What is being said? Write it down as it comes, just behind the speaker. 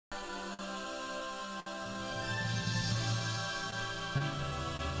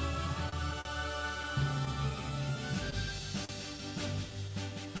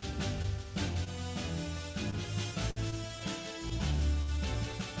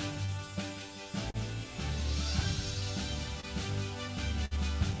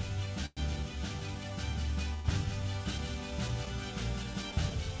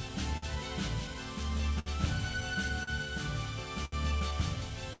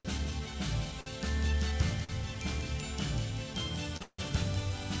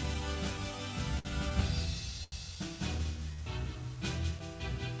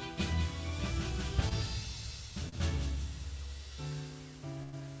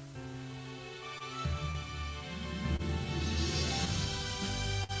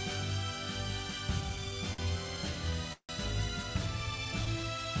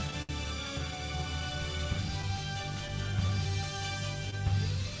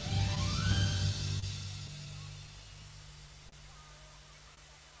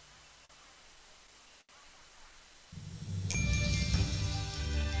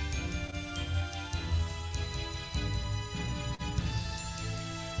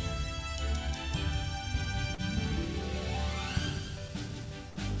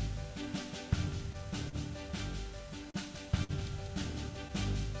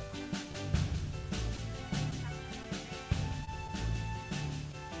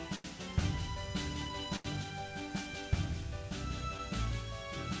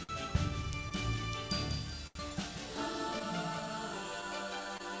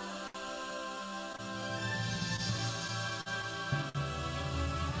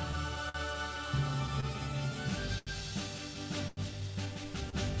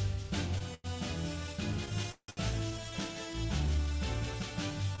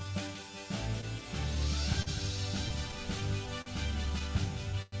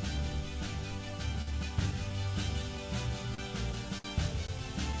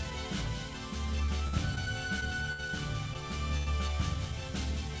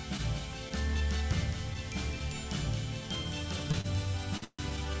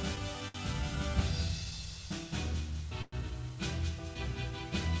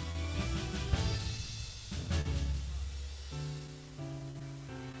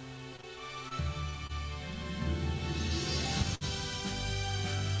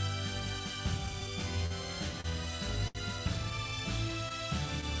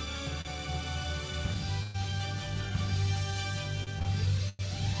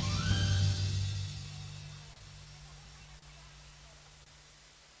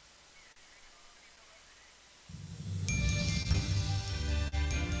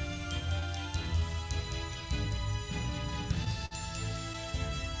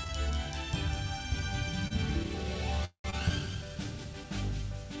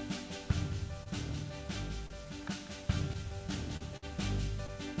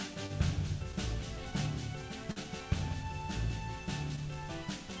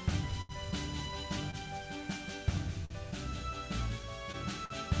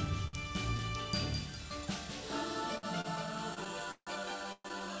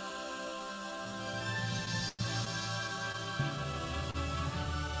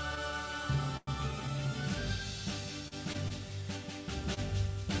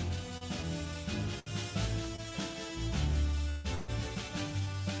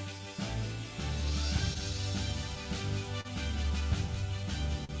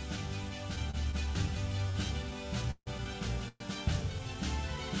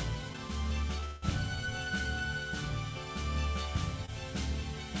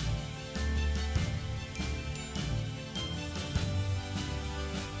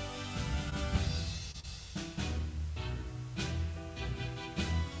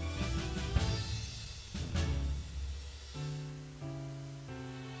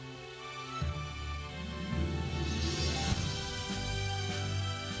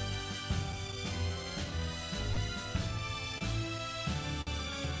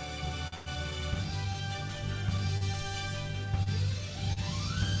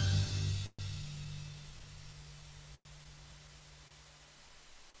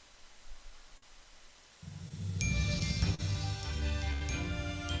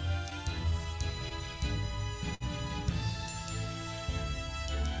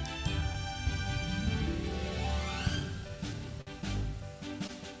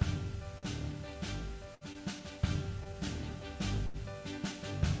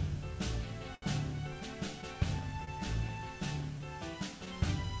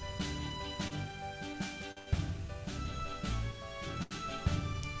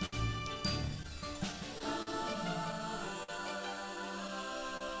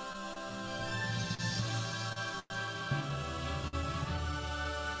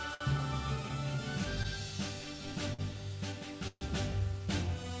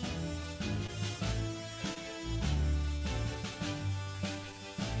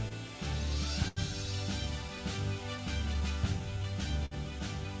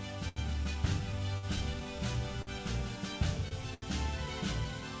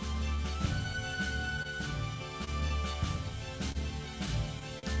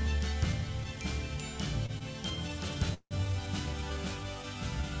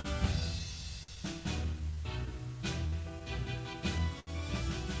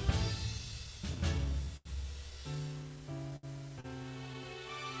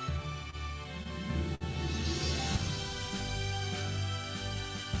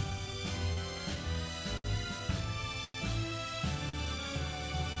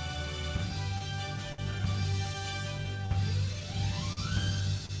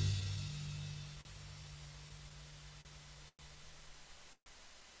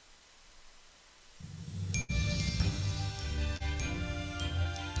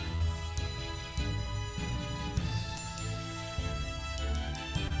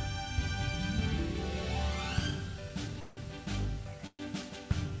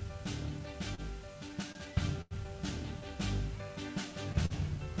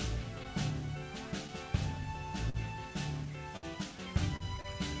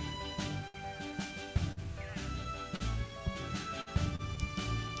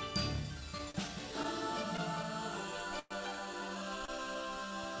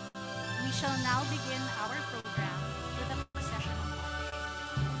shall now begin our program with a processional march.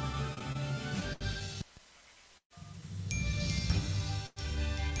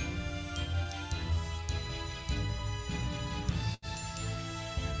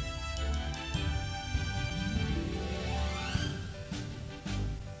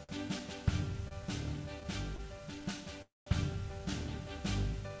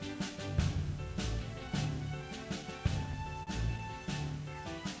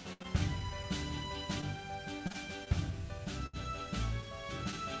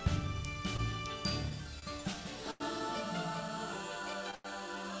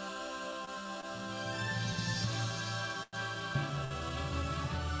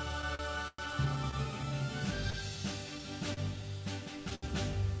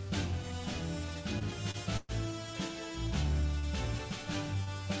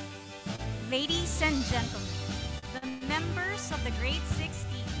 Ladies and gentlemen, the members of the grade 16,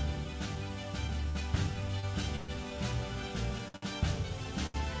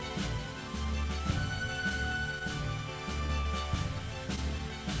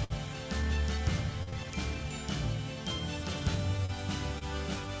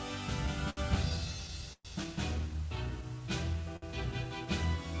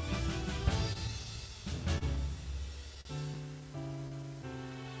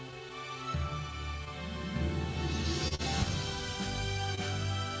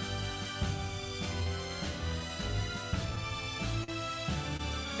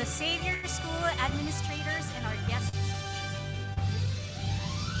 the Xavier School administrators, and our guests.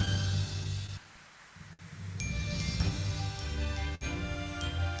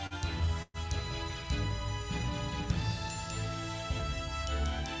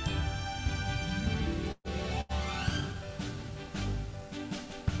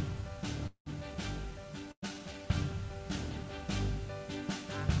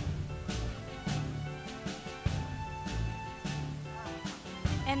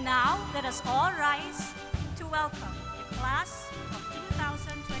 And now, let us all rise to welcome the class of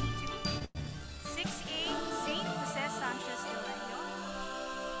 2022, 6A, St. Jose Sanchez del Rio,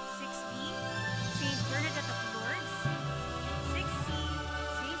 6B, St. Bernadette of Lourdes, 6C,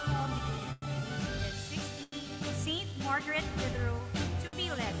 St. Paul Medina, and 6D, St. Margaret Diderot, to be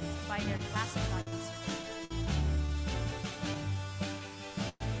led by their class of officers.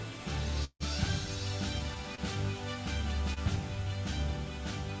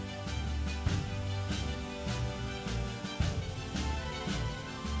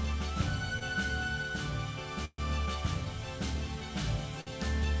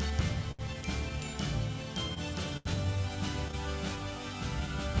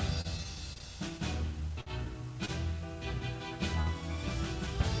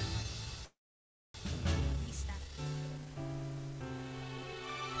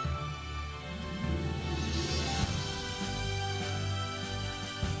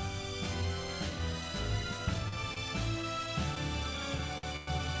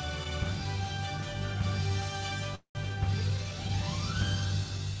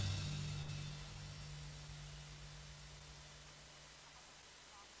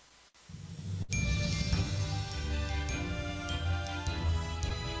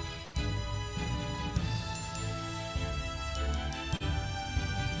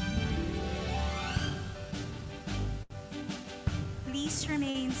 Please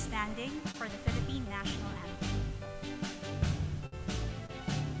remain standing for the Philippine National Anthem.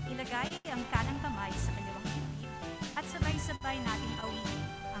 Ilagay ang kanang kamay sa kaliwang dibdib at sabay-sabay nating awitin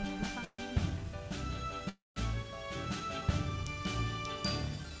ang lupang himna.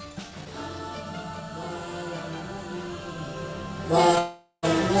 Wag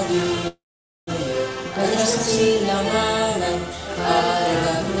kaya sa silanganan,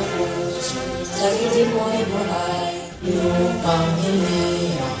 kalagang na puso, sa gilid mo'y buhay. Lupang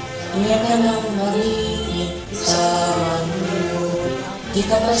himera, iyan ka ng marinig sa mundo. Di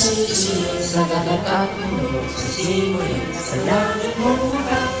ka masisisi sa nagkakapuno, sa simoy, sa langit mong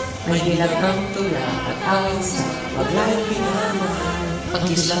mukha. May dilag ng tula at alsa, maglang pinamahal.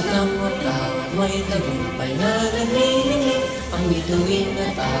 Pagkislap ng mata, may tagumpay na naglilig. Ang bituin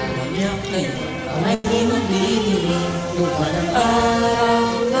at alam niya kayo, ang hindi magdidilim. Lupa ng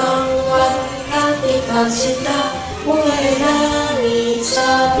araw ng walang ipagsinta, buhay langit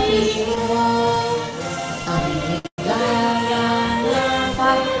sa piling mo. Ang ligaya na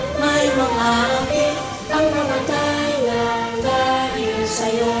pa, may mga akit, ang mamatay lang dahil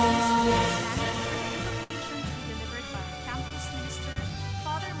sa'yo. Delivered by Campus Minister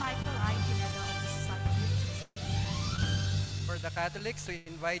Father Michael I. Pineda of the Society of Jesus. For the Catholics, we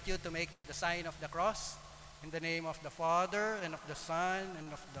invite you to make the sign of the cross. In the name of the Father, and of the Son,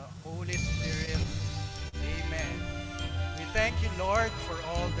 and of the Holy Spirit. Amen. We thank you, Lord, for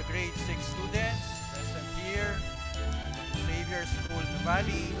all the grade 6 students present here at Xavier School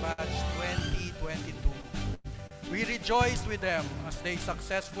Nuvali, batch 2022. We rejoice with them as they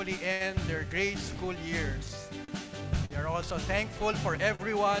successfully end their grade school years. We are also thankful for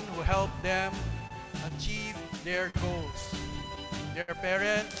everyone who helped them achieve their goals. Their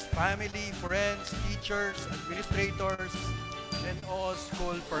parents, family, friends, teachers, administrators, and all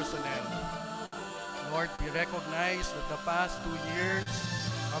school personnel. Lord, we recognize that the past 2 years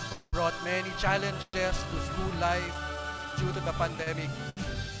have brought many challenges to school life due to the pandemic.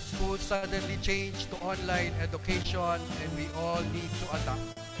 School suddenly changed to online education and we all need to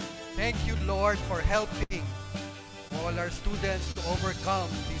adapt. Thank you, Lord, for helping all our students to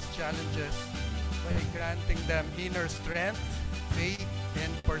overcome these challenges by granting them inner strength, faith,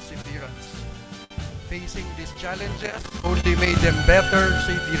 and perseverance. Facing these challenges only made them better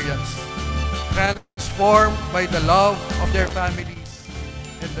Xaverians, transformed by the love of their families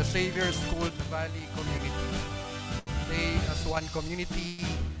and the Xavier School Valley community. Today, as one community,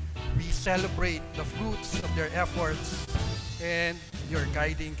 we celebrate the fruits of their efforts and your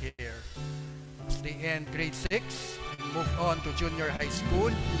guiding care. As they end grade 6 and move on to junior high school,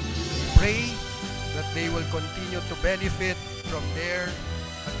 we pray that they will continue to benefit from their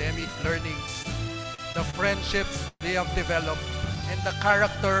academic learnings, the friendships they have developed, and the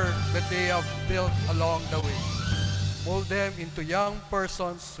character that they have built along the way. Mold them into young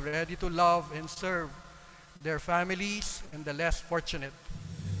persons ready to love and serve their families and the less fortunate.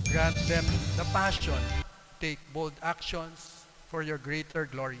 Grant them the passion to take bold actions for your greater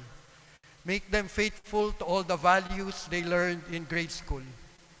glory. Make them faithful to all the values they learned in grade school.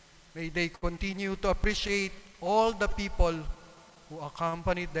 May they continue to appreciate all the people who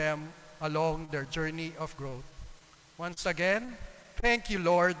accompanied them along their journey of growth. Once again, thank you,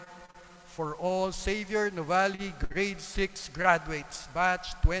 Lord, for all Xavier Nuvali Grade 6 graduates,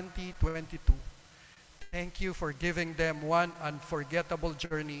 batch 2022. Thank you for giving them one unforgettable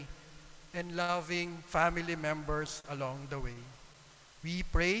journey and loving family members along the way. We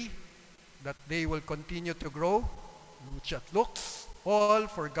pray that they will continue to grow, which it looks, all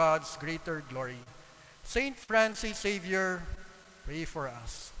for God's greater glory. Saint Francis Xavier, pray for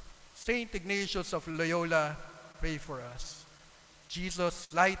us. Saint Ignatius of Loyola, pray for us. Jesus,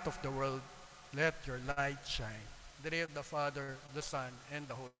 light of the world, let your light shine. In the name of the Father, the Son, and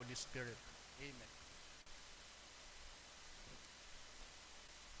the Holy Spirit. Amen.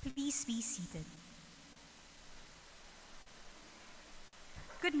 Please be seated.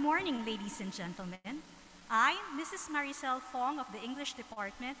 Good morning, ladies and gentlemen. I, Mrs. Maricel Fong of the English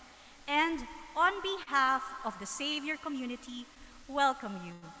Department, and on behalf of the Xavier community, welcome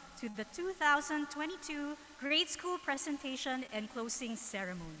you to the 2022 grade school presentation and closing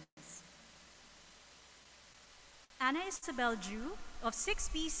ceremonies. Anna Isabel Drew of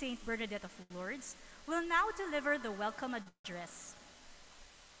 6B St. Bernadette of Lourdes will now deliver the welcome address.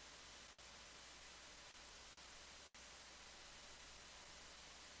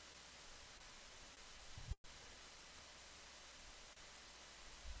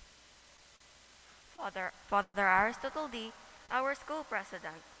 Father Aristotle D., our school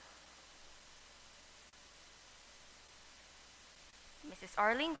president. Mrs.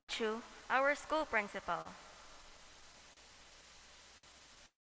 Arlene Chu, our school principal.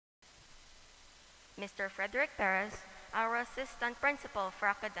 Mr. Frederick Perez, our assistant principal for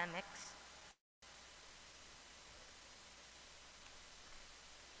academics.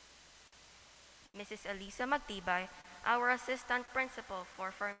 Mrs. Elisa Magtibay, our assistant principal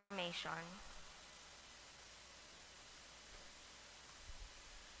for formation.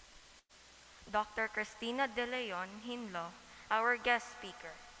 Dr. Cristina De Leon Hinlo, our guest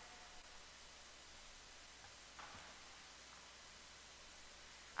speaker.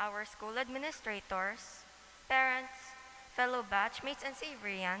 Our school administrators, parents, fellow batchmates and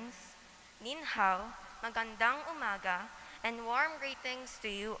Xaverians, Nin Hao, magandang umaga, and warm greetings to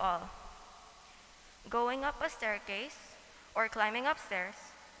you all. Going up a staircase, or climbing upstairs,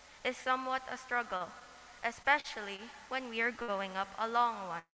 is somewhat a struggle, especially when we are going up a long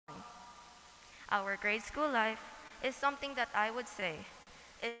one. Our grade school life is something that I would say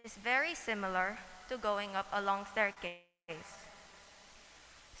is very similar to going up a long staircase.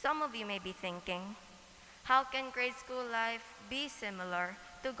 Some of you may be thinking, how can grade school life be similar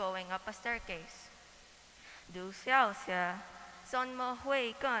to going up a staircase? Du xiao xia, son mo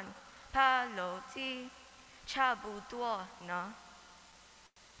hui gun, pa lo ti, cha bu duo na.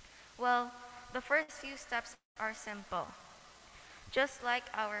 Well, the first few steps are simple. Just like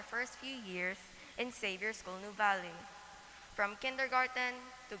our first few years, in Xavier School New Valley, from kindergarten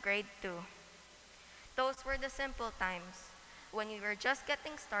to grade 2. Those were the simple times when we were just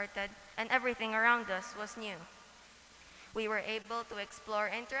getting started and everything around us was new. We were able to explore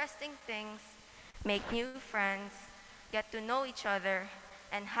interesting things, make new friends, get to know each other,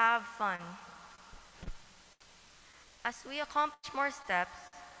 and have fun. As we accomplish more steps,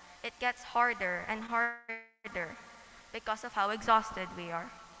 it gets harder and harder because of how exhausted we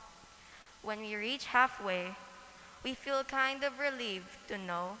are. When we reach halfway, we feel kind of relieved to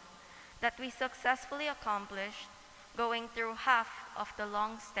know that we successfully accomplished going through half of the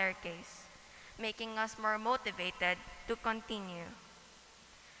long staircase, making us more motivated to continue.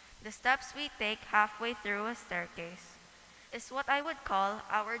 The steps we take halfway through a staircase is what I would call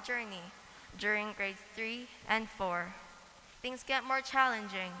our journey during grades 3 and 4. Things get more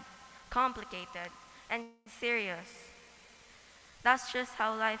challenging, complicated, and serious. That's just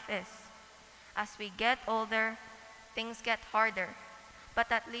how life is. As we get older, things get harder,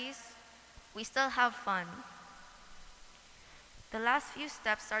 but at least we still have fun. The last few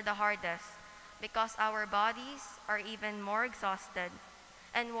steps are the hardest because our bodies are even more exhausted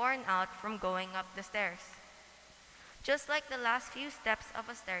and worn out from going up the stairs. Just like the last few steps of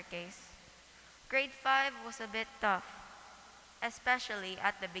a staircase, grade 5 was a bit tough, especially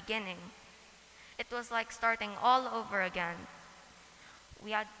at the beginning. It was like starting all over again.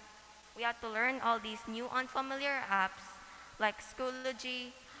 We had, we had to learn all these new unfamiliar apps like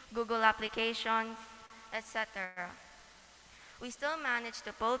Schoology, Google applications, etc. We still managed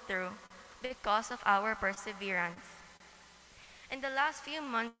to pull through because of our perseverance. In the last few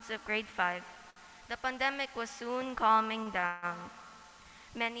months of grade 5, the pandemic was soon calming down.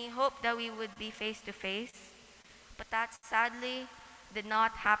 Many hoped that we would be face to face, but that sadly did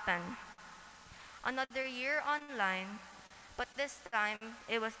not happen. Another year online, but this time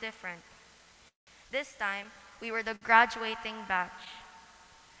it was different. This time we were the graduating batch.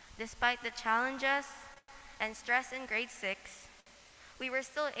 Despite the challenges and stress in grade 6, we were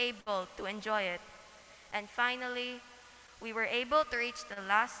still able to enjoy it. And finally, we were able to reach the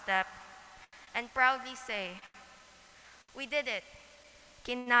last step and proudly say, "We did it!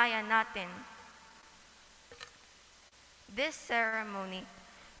 Kinaya natin." This ceremony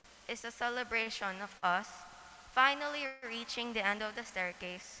is a celebration of us finally reaching the end of the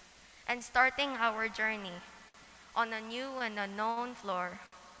staircase and starting our journey on a new and unknown floor,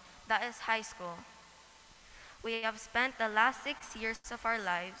 that is high school. We have spent the last 6 years of our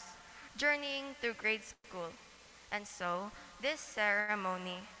lives journeying through grade school, and so this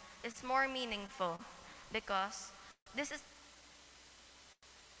ceremony is more meaningful because this is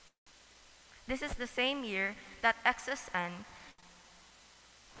the same year that XSN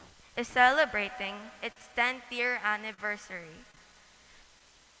is celebrating its 10th year anniversary.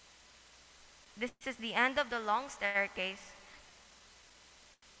 This is the end of the long staircase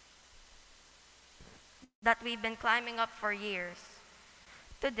that we've been climbing up for years.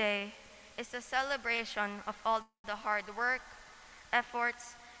 Today is a celebration of all the hard work,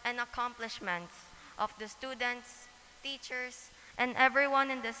 efforts, and accomplishments of the students, teachers, and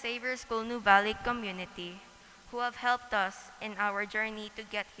everyone in the Xavier School New Valley community who have helped us in our journey to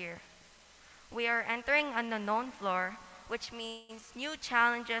get here. We are entering an unknown floor, which means new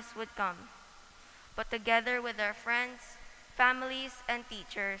challenges would come. But together with our friends, families, and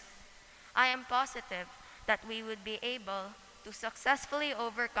teachers, I am positive that we would be able to successfully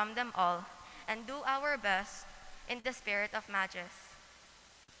overcome them all and do our best in the spirit of Magis.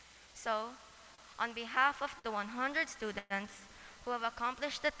 So, on behalf of the 100 students who have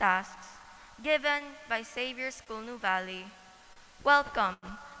accomplished the tasks given by Xavier School New Valley, welcome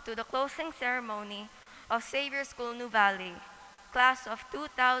to the closing ceremony of Xavier School New Valley, class of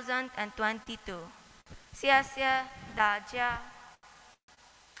 2022. Siasya Dajia.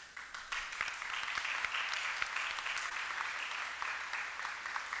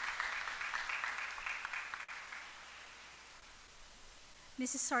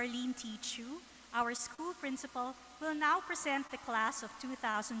 Mrs. Arlene T. Chu, our school principal, will now present the class of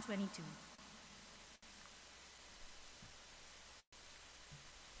 2022.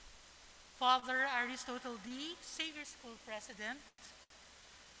 Father Aristotle D., Xavier School President,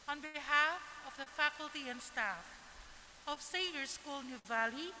 on behalf of the faculty and staff of Xavier School New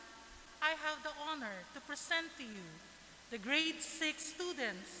Valley, I have the honor to present to you the grade 6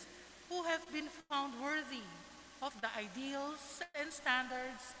 students who have been found worthy of the ideals and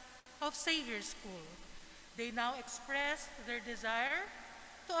standards of Xavier School. They now express their desire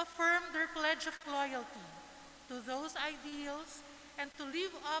to affirm their pledge of loyalty to those ideals and to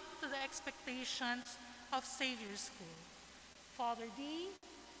live up to the expectations of Xavier School. Father D.,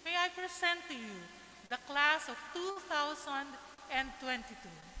 may I present to you the class of 2022.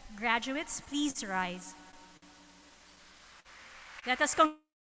 Graduates, please rise. Let us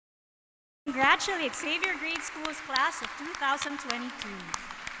congratulate Xavier Grade School's class of 2022.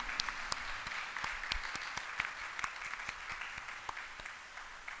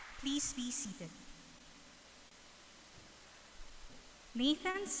 Please be seated.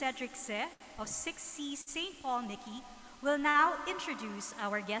 Nathan Cedric Se of 6C St. Paul Nicky will now introduce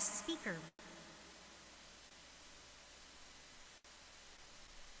our guest speaker.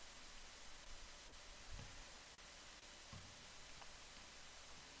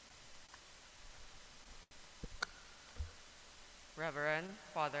 Reverend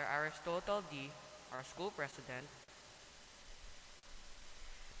Father Aristotle D., our school president,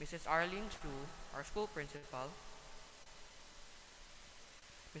 Mrs. Arlene Chu, our school principal,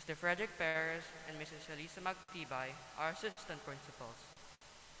 Mr. Frederick Perez and Mrs. Elisa Magtibay, our assistant principals,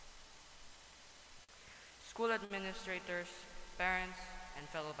 school administrators, parents, and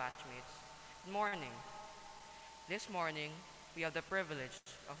fellow batchmates. Good morning. This morning, we have the privilege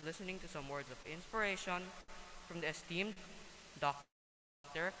of listening to some words of inspiration from the esteemed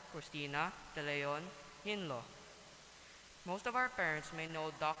Dr. Cristina De Leon Hinlo. Most of our parents may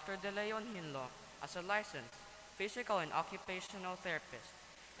know Dr. De Leon Hinlo as a licensed physical and occupational therapist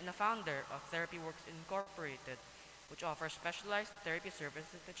and the founder of Therapy Works Incorporated, which offers specialized therapy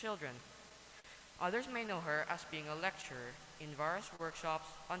services to children. Others may know her as being a lecturer in various workshops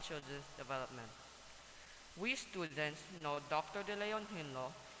on children's development. We students know Dr. De Leon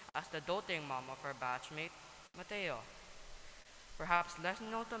Hinlo as the doting mom of our batchmate, Mateo. Perhaps less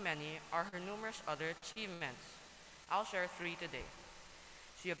known to many are her numerous other achievements. I'll share 3 today.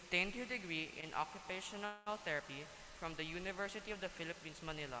 She obtained her degree in occupational therapy from the University of the Philippines,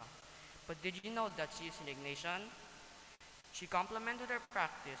 Manila. But did you know that she is an Ignatian? She complemented her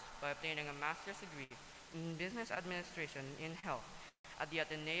practice by obtaining a master's degree in business administration in health at the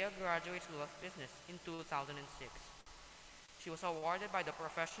Ateneo Graduate School of Business in 2006. She was awarded by the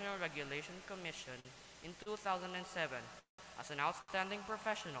Professional Regulation Commission in 2007 as an outstanding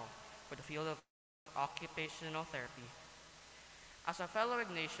professional for the field of occupational therapy. As a fellow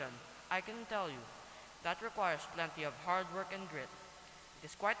Ignatian, I can tell you that requires plenty of hard work and grit. It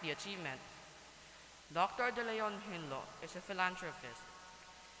is quite the achievement. Dr. De Leon Hinlo is a philanthropist.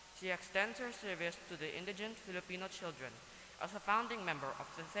 She extends her service to the indigent Filipino children as a founding member of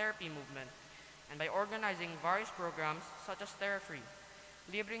the therapy movement and by organizing various programs such as Therafree,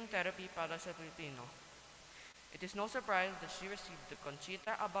 Libreng Therapy para sa Pilipino. It is no surprise that she received the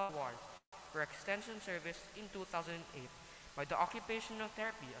Conchita Abad Award for extension service in 2008 by the Occupational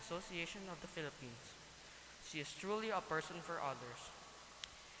Therapy Association of the Philippines. She is truly a person for others.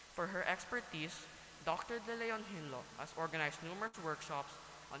 For her expertise, Dr. De Leon Hinlo has organized numerous workshops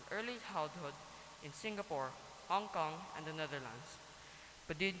on early childhood in Singapore, Hong Kong, and the Netherlands.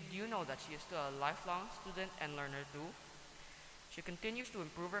 But did you know that she is still a lifelong student and learner too? She continues to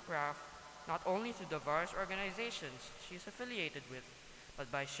improve her craft not only through the various organizations she is affiliated with,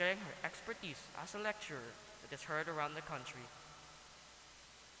 but by sharing her expertise as a lecturer that is heard around the country.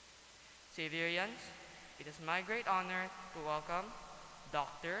 Xavierians, it is my great honor to welcome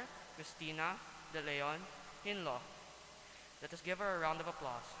Dr. Cristina De Leon Hinlo. Let us give her a round of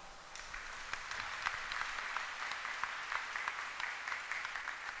applause.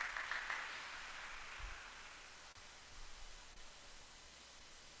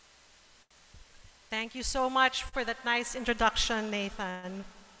 Thank you so much for that nice introduction, Nathan.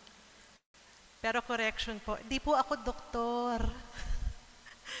 Pero correction po, di po ako doktor.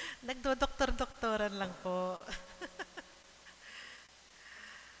 Nagdo-doktor-doktoran lang po.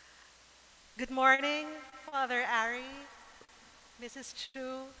 Good morning, Father Ari, Mrs.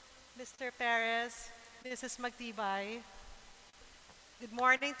 Chu, Mr. Perez, Mrs. Magtibay. Good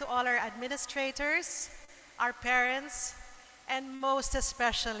morning to all our administrators, our parents, and most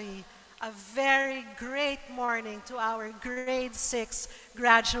especially, a very great morning to our grade 6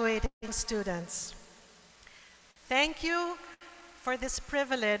 graduating students. Thank you for this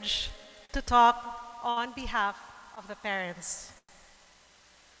privilege to talk on behalf of the parents.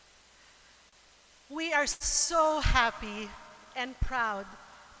 We are so happy and proud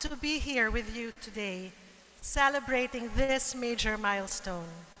to be here with you today, celebrating this major milestone.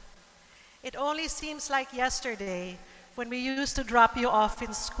 It only seems like yesterday when we used to drop you off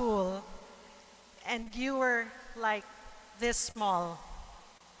in school and you were like this small.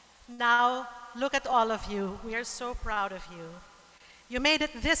 Now, look at all of you. We are so proud of you. You made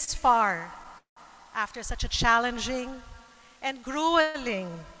it this far after such a challenging and grueling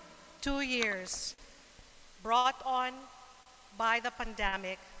 2 years brought on by the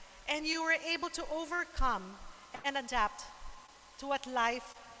pandemic and you were able to overcome and adapt to what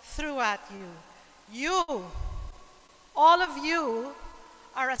life threw at you. You, all of you,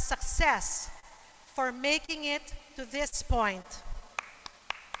 are a success for making it to this point.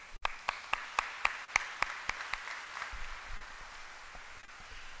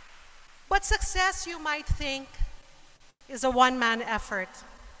 But success, you might think, is a one-man effort.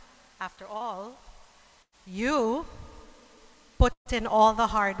 After all, you put in all the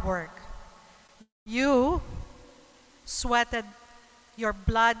hard work. You sweated your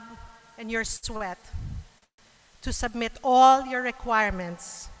blood and your sweat to submit all your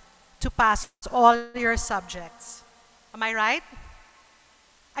requirements to pass all your subjects. Am I right?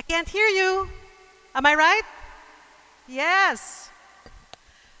 I can't hear you. Am I right? Yes.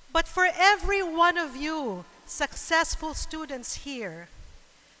 But for every one of you successful students here,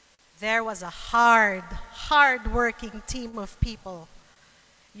 there was a hard-working team of people,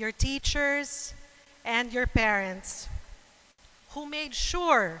 your teachers and your parents, who made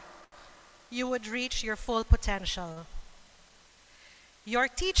sure you would reach your full potential. Your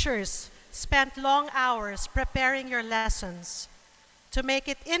teachers spent long hours preparing your lessons to make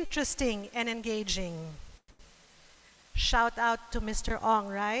it interesting and engaging. Shout out to Mr. Ong,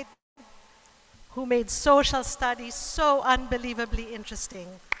 right? Who made social studies so unbelievably interesting.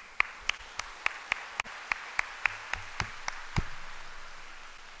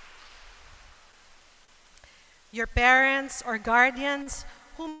 Your parents or guardians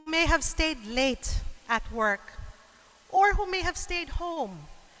who may have stayed late at work or who may have stayed home,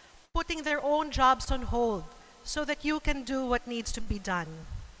 putting their own jobs on hold so that you can do what needs to be done.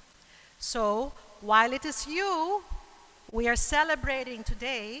 So, while it is you we are celebrating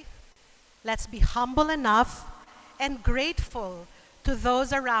today, let's be humble enough and grateful to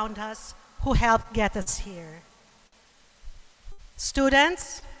those around us who helped get us here.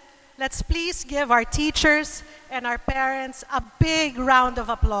 Students, let's please give our teachers and our parents a big round of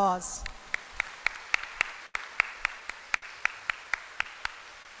applause.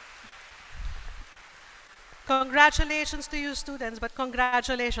 Congratulations to you students, but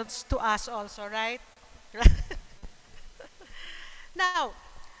congratulations to us also, right? Now,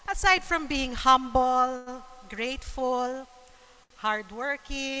 aside from being humble, grateful,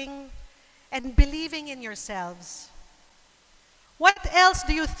 hardworking, and believing in yourselves, what else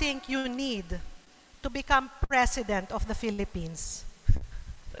do you think you need to become president of the Philippines?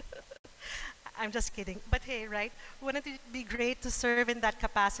 I'm just kidding. But hey, right? Wouldn't it be great to serve in that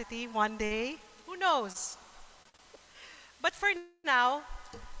capacity one day? Who knows? But for now,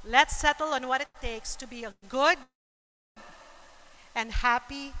 let's settle on what it takes to be a good and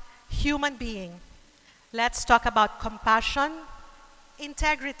happy human being. Let's talk about compassion,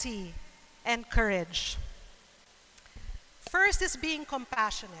 integrity, and courage. First is being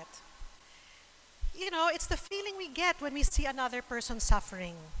compassionate. You know, it's the feeling we get when we see another person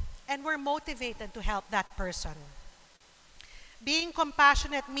suffering, and we're motivated to help that person. Being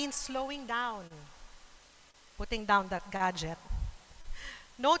compassionate means slowing down, putting down that gadget,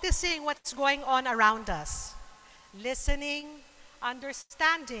 noticing what's going on around us, listening,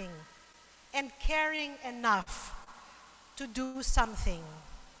 understanding, and caring enough to do something.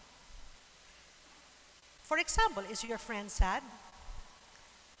 For example, is your friend sad?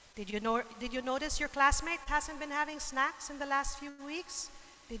 Did you notice your classmate hasn't been having snacks in the last few weeks?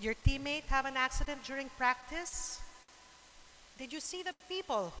 Did your teammate have an accident during practice? Did you see the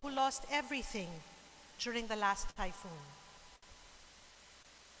people who lost everything during the last typhoon?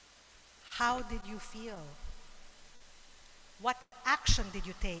 How did you feel? What action did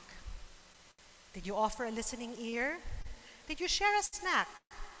you take? Did you offer a listening ear? Did you share a snack?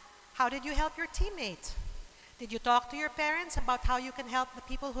 How did you help your teammate? Did you talk to your parents about how you can help the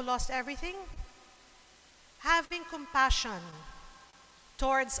people who lost everything? Having compassion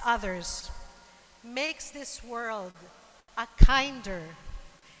towards others makes this world a kinder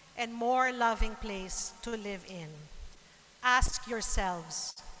and more loving place to live in. Ask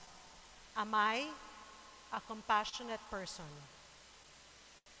yourselves, am I a compassionate person?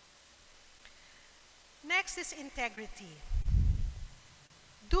 Next is integrity.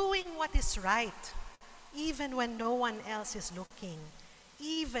 Doing what is right, even when no one else is looking,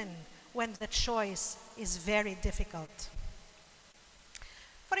 even when the choice is very difficult.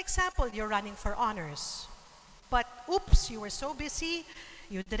 For example, you're running for honors, but oops, you were so busy,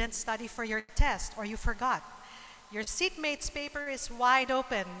 you didn't study for your test, or you forgot. Your seatmate's paper is wide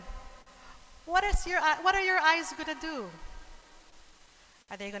open. What are your eyes gonna do?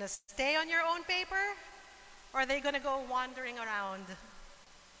 Are they gonna stay on your own paper, or are they gonna go wandering around?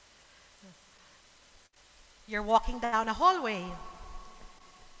 You're walking down a hallway.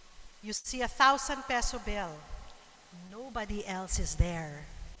 You see a 1,000 peso bill. Nobody else is there.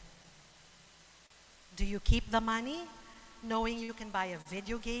 Do you keep the money knowing you can buy a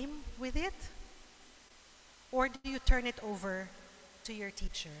video game with it? Or do you turn it over to your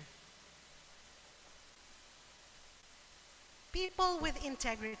teacher? People with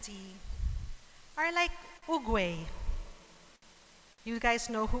integrity are like ugwe. You guys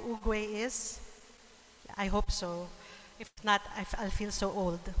know who ugwe is? I hope so. If not, I'll feel so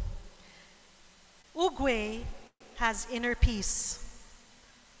old. Ugwe has inner peace.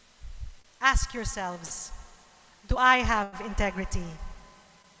 Ask yourselves, do I have integrity?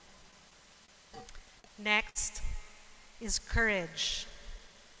 Next is courage,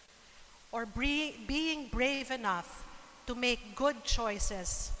 or being brave enough to make good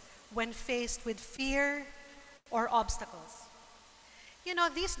choices when faced with fear or obstacles. You know,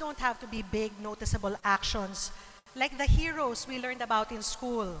 these don't have to be big, noticeable actions like the heroes we learned about in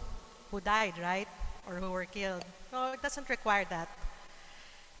school who died, right? Or who were killed. No, it doesn't require that.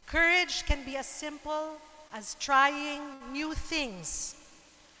 Courage can be as simple as trying new things,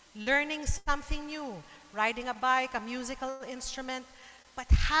 learning something new, riding a bike, a musical instrument, but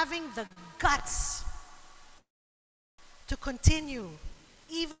having the guts to continue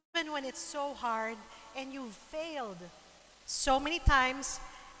even when it's so hard and you've failed so many times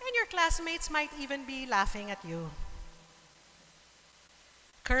and your classmates might even be laughing at you.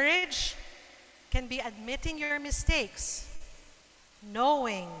 Courage can be admitting your mistakes,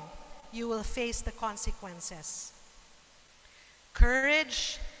 knowing you will face the consequences.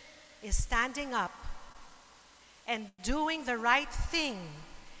 Courage is standing up and doing the right thing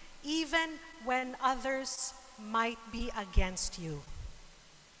even when others might be against you.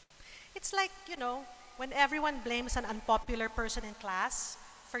 It's like, you know, when everyone blames an unpopular person in class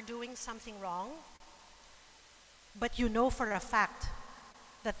for doing something wrong, but you know for a fact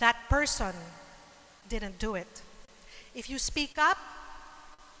that that person didn't do it. If you speak up,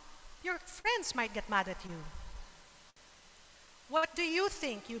 your friends might get mad at you. What do you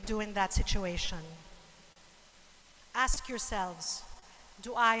think you do in that situation? Ask yourselves,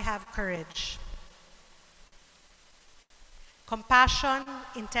 do I have courage? Compassion,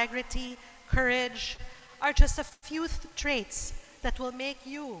 integrity, courage are just a few traits that will make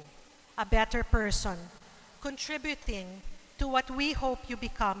you a better person, contributing to what we hope you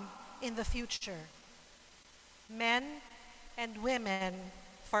become in the future. Men and women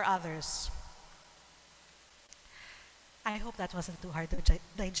for others. I hope that wasn't too hard to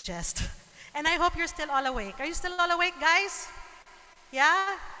digest. And I hope you're still all awake. Are you still all awake, guys?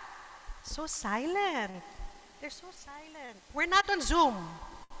 Yeah? So silent. They're so silent. We're not on Zoom.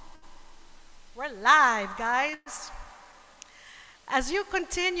 We're live, guys. As you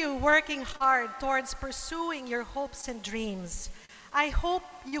continue working hard towards pursuing your hopes and dreams, I hope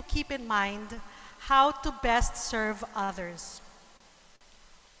you keep in mind how to best serve others.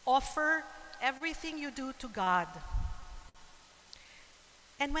 Offer everything you do to God.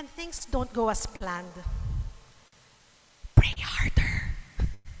 And when things don't go as planned, pray harder.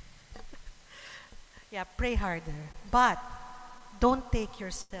 Yeah, pray harder. But don't take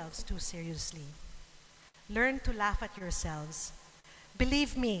yourselves too seriously. Learn to laugh at yourselves.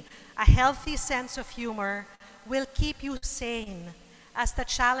 Believe me, a healthy sense of humor will keep you sane as the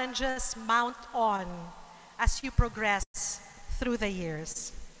challenges mount on as you progress through the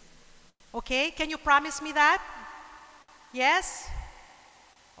years. Okay, can you promise me that? Yes?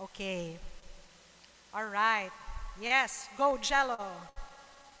 Okay. All right. Yes, go Jello.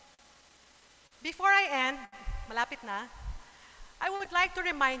 Before I end, malapit na, I would like to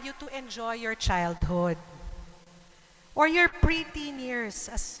remind you to enjoy your childhood or your preteen years,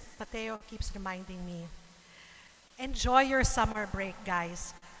 as Mateo keeps reminding me. Enjoy your summer break,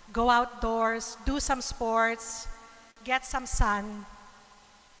 guys. Go outdoors, do some sports, get some sun,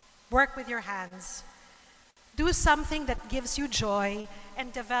 work with your hands. Do something that gives you joy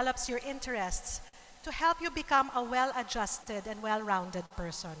and develops your interests to help you become a well-adjusted and well-rounded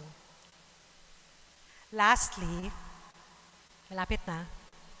person. Lastly, malapit na,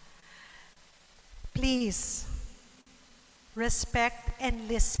 please respect and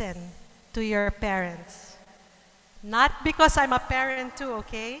listen to your parents. Not because I'm a parent too,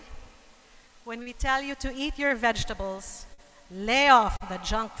 okay? When we tell you to eat your vegetables, lay off the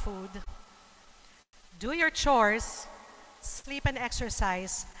junk food, do your chores, sleep and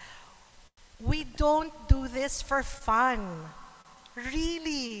exercise, we don't do this for fun.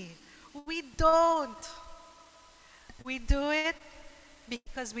 Really, we don't. We do it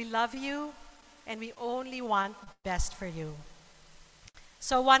because we love you and we only want best for you.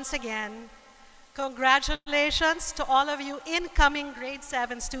 So once again, Congratulations to all of you incoming grade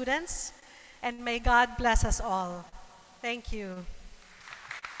 7 students, and may God bless us all. Thank you.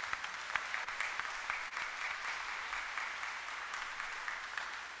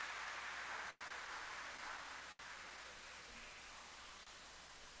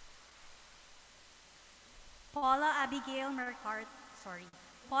 Paula Abigail Mercado,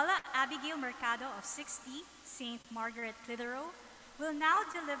 Paula Abigail Mercado of 60 St. Margaret Clitheroe will now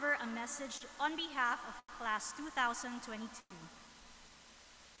deliver a message on behalf of Class 2022.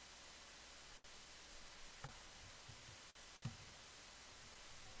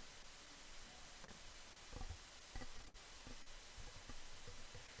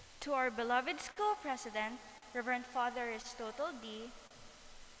 To our beloved school president, Reverend Father Aristotle D.,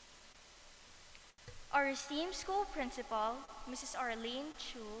 our esteemed school principal, Mrs. Arlene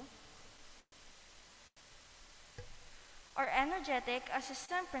Chu, our energetic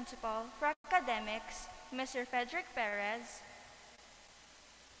assistant principal for academics, Mr. Frederick Perez,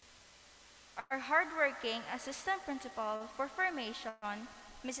 our hardworking assistant principal for formation,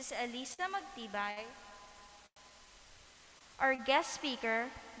 Mrs. Elisa Magtibay, our guest speaker,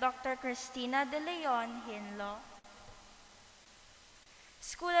 Dr. Cristina De Leon Hinlo,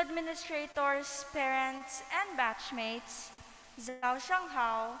 school administrators, parents, and batchmates, Zhao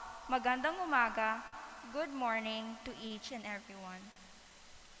Shanghao, magandang umaga, good morning to each and everyone.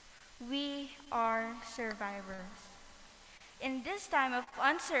 We are survivors. In this time of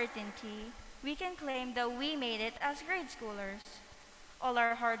uncertainty, we can claim that we made it as grade schoolers. All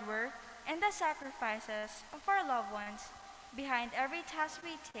our hard work and the sacrifices of our loved ones behind every task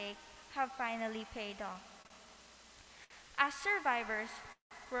we take have finally paid off. As survivors,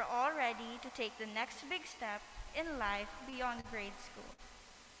 we're all ready to take the next big step in life beyond grade school.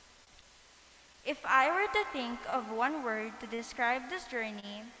 If I were to think of one word to describe this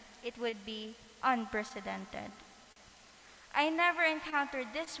journey, it would be unprecedented. I never encountered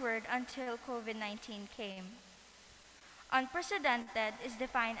this word until COVID-19 came. Unprecedented is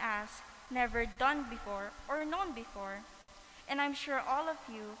defined as never done before or known before, and I'm sure all of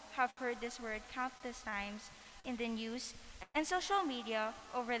you have heard this word countless times in the news and social media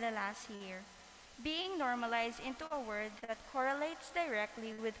over the last year, being normalized into a word that correlates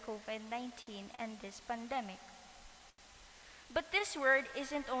directly with COVID-19 and this pandemic. But this word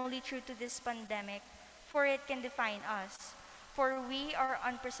isn't only true to this pandemic, for it can define us, for we are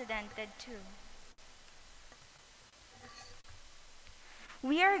unprecedented too.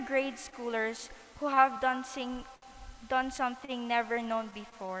 We are grade schoolers who have done something never known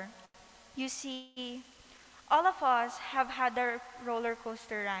before. You see, all of us have had a roller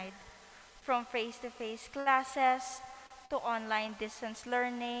coaster ride, from face-to-face classes to online distance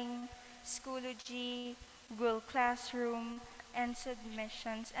learning, Schoology, Google Classroom, and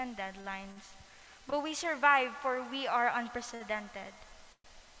submissions and deadlines. But we survived, for we are unprecedented.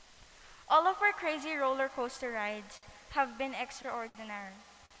 All of our crazy roller coaster rides have been extraordinary,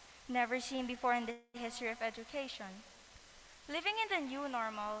 never seen before in the history of education. Living in the new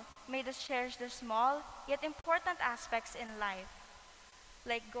normal made us cherish the small yet important aspects in life,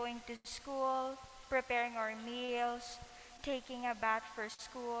 like going to school, preparing our meals, taking a bath for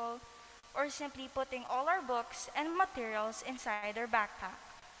school, or simply putting all our books and materials inside our backpack.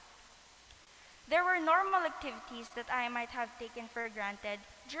 There were normal activities that I might have taken for granted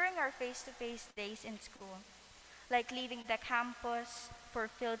during our face-to-face days in school, like leaving the campus for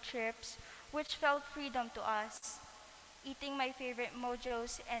field trips, which felt freedom to us, eating my favorite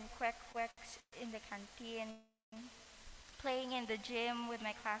mojos and kwek-kweks in the canteen, playing in the gym with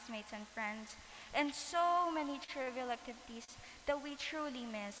my classmates and friends, and so many trivial activities that we truly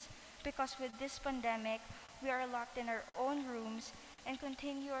miss because with this pandemic, we are locked in our own rooms and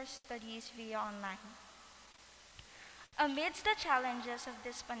continue our studies via online. Amidst the challenges of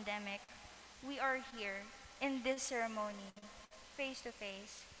this pandemic, we are here in this ceremony, face to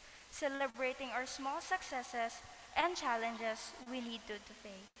face, celebrating our small successes and challenges we need to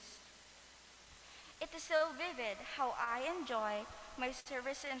face. It is so vivid how I enjoy my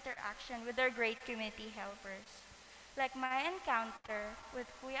service interaction with our great community helpers, like my encounter with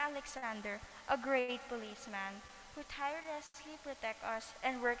Kuya Alexander, a great policeman who tirelessly protects us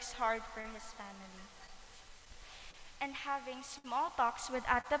and works hard for his family. And having small talks with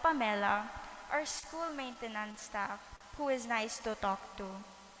Ate Pamela, our school maintenance staff, who is nice to talk to.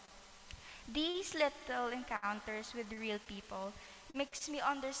 These little encounters with real people makes me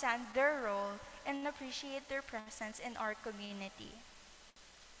understand their role and appreciate their presence in our community.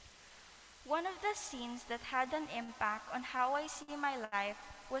 One of the scenes that had an impact on how I see my life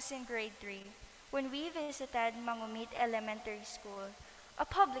was in grade 3, when we visited Mangumit Elementary School, a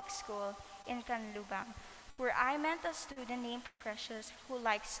public school in Canlubang, where I met a student named Precious who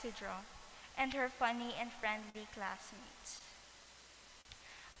likes to draw, and her funny and friendly classmates.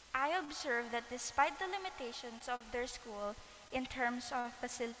 I observed that despite the limitations of their school in terms of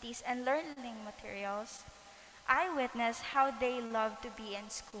facilities and learning materials, I witnessed how they love to be in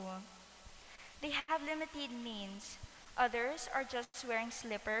school. They have limited means. Others are just wearing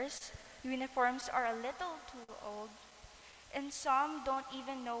slippers, uniforms are a little too old, and some don't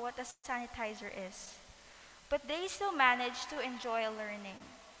even know what a sanitizer is. But they still manage to enjoy learning.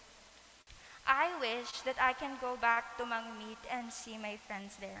 I wish that I can go back to Mangmeet and see my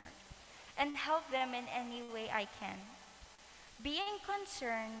friends there and help them in any way I can. Being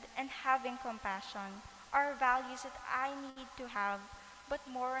concerned and having compassion are values that I need to have, but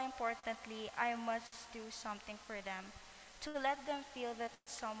more importantly, I must do something for them to let them feel that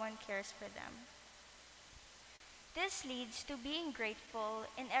someone cares for them. This leads to being grateful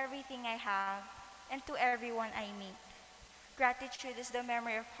in everything I have and to everyone I meet. Gratitude is the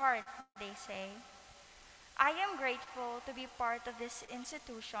memory of heart, they say. I am grateful to be part of this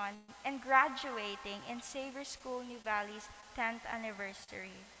institution and graduating in Xavier School New Valley's 10th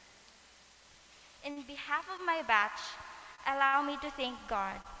anniversary. In behalf of my batch, allow me to thank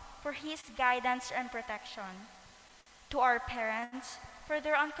God for His guidance and protection, to our parents for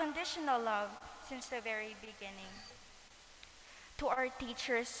their unconditional love since the very beginning, to our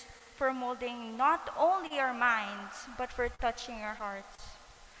teachers for molding not only our minds but for touching our hearts,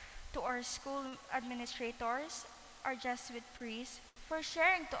 to our school administrators, our Jesuit priests, for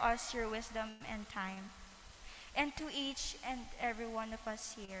sharing to us your wisdom and time, and to each and every one of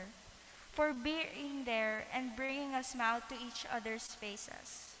us here, for being there and bringing a smile to each other's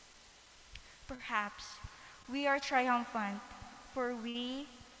faces. Perhaps we are triumphant, for we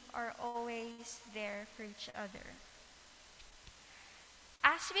are always there for each other.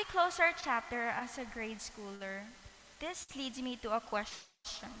 As we close our chapter as a grade schooler, this leads me to a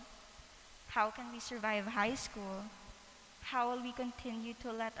question. How can we survive high school? How will we continue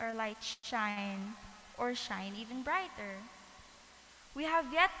to let our light shine or shine even brighter? We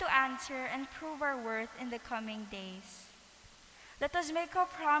have yet to answer and prove our worth in the coming days. Let us make a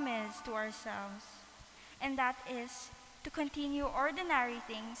promise to ourselves, and that is to continue ordinary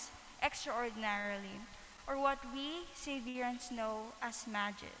things extraordinarily, or what we Xavierans know as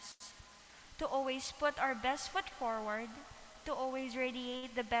Magis. To always put our best foot forward, to always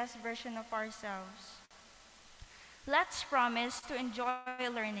radiate the best version of ourselves. Let's promise to enjoy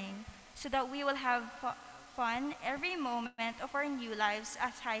learning so that we will have fun every moment of our new lives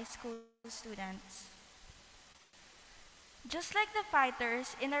as high school students. Just like the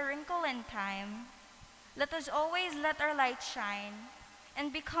fighters in A Wrinkle in Time, let us always let our light shine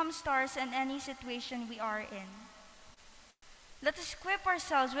and become stars in any situation we are in. Let us equip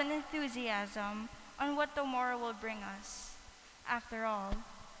ourselves with enthusiasm on what tomorrow will bring us. After all,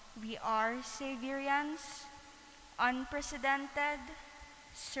 we are Xavierians, unprecedented,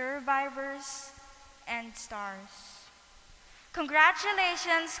 survivors, and stars.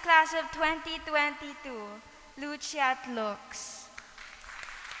 Congratulations, class of 2022, Lucia at Lux.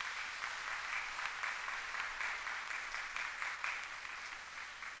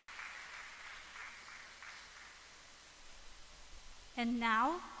 And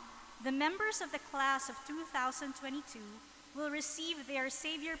now, the members of the class of 2022 will receive their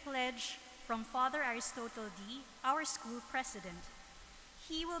Savior Pledge from Father Aristotle D., our school president.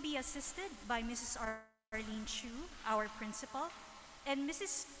 He will be assisted by Mrs. Arlene Chu, our principal, and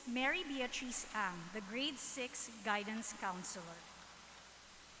Mrs. Mary Beatrice Ang, the grade 6 guidance counselor.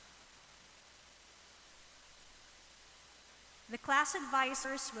 The class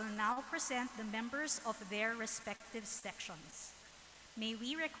advisors will now present the members of their respective sections. May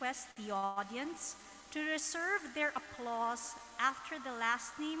we request the audience to reserve their applause after the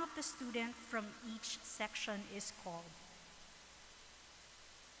last name of the student from each section is called.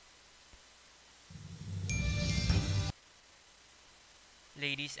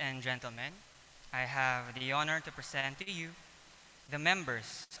 Ladies and gentlemen, I have the honor to present to you the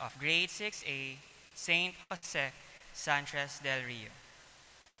members of Grade 6A, St. Jose Sanchez del Rio.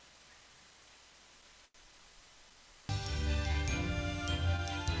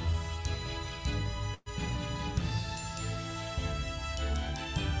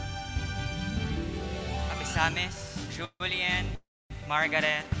 Apisamis Julian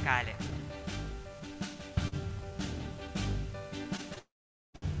Margaret Cale.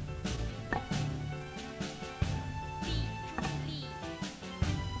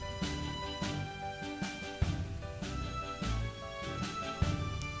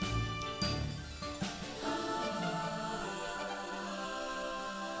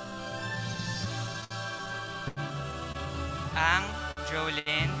 Ang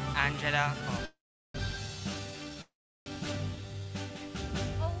Jolene Angela Ho.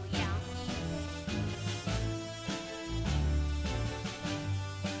 Ouyang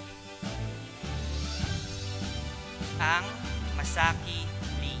Ang Masaki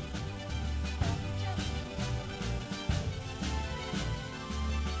Lee.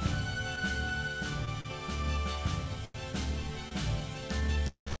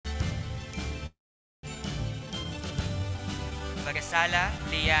 Bagasala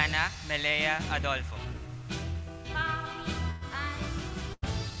Liana Melea Adolfo.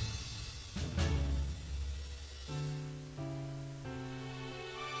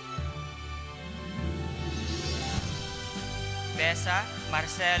 Besa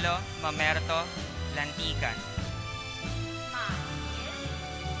Marcelo Mamerto Lantican.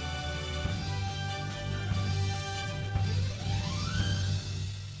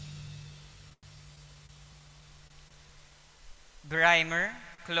 Brimer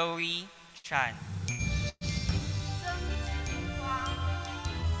Chloe Chan.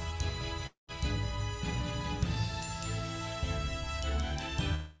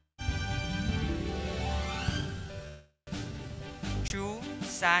 Chu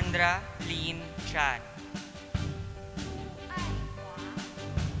Sandra Lin Chan.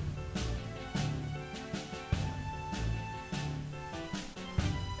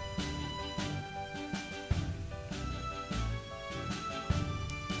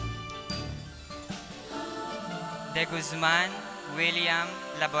 De Guzman William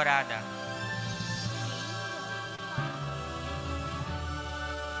Laborada.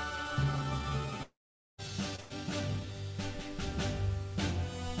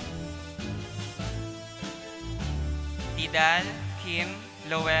 Tidal Kim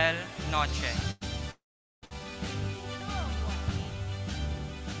Lowell Noche.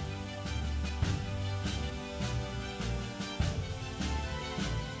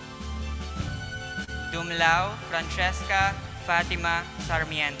 Dumlao Francesca Fatima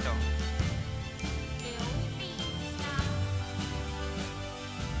Sarmiento.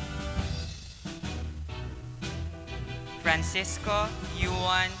 Francisco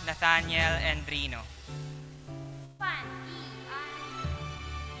Yuan Nathaniel Endrino.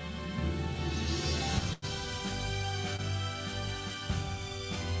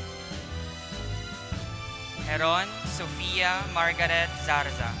 Heron Sofia Margaret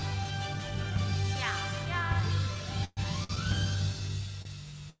Zarza.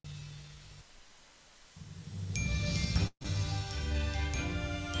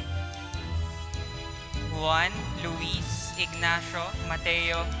 Juan Luis Ignacio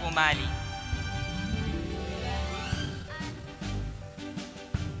Mateo Umali.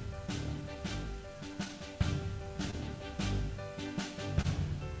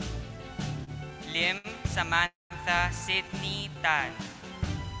 Lim Samantha Sydney Tan.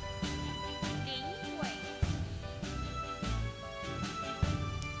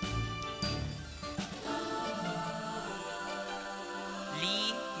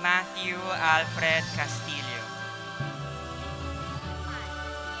 Lee Matthew Alfred Castillo.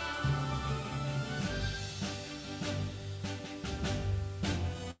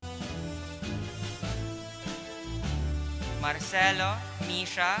 Marcelo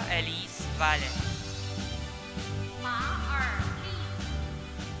Misha Elise Valle.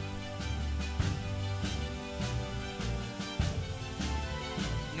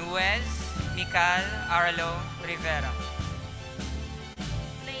 Nuez Mical Arlo Rivera.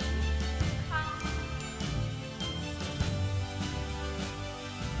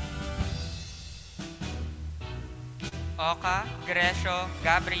 Oka Gresio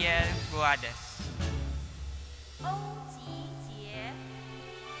Gabriel Guades.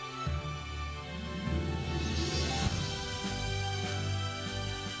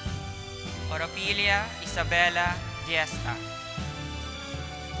 Oropilia Isabella Diesta.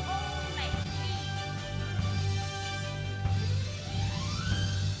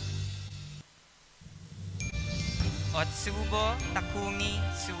 Otsubo Takumi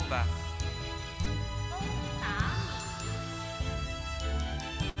Suba.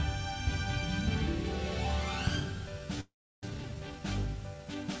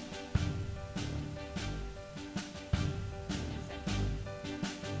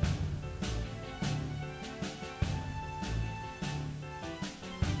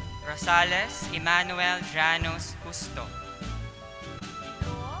 Rosales Emmanuel Janos Justo.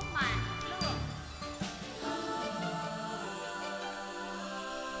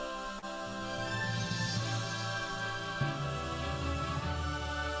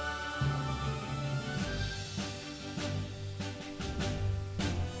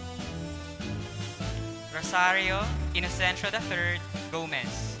 Rosario Inocencio III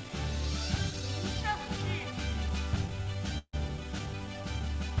Gomez.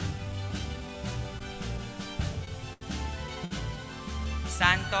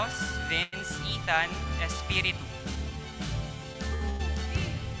 Santos Vince Ethan Espiritu.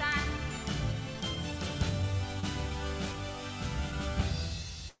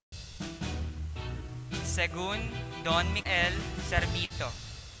 Segun Don Miguel Servito.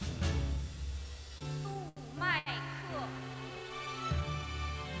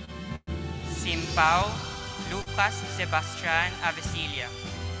 Simpao Lucas Sebastian Avesilia.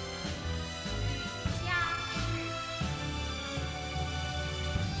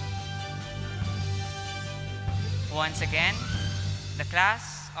 Once again, the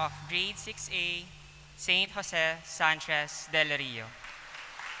class of Grade 6A, St. Jose Sanchez del Rio.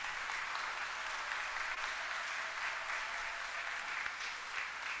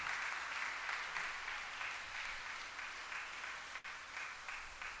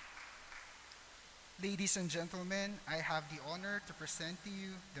 Ladies and gentlemen, I have the honor to present to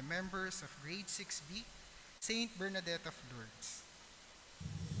you the members of Grade 6B, St. Bernadette of Lourdes.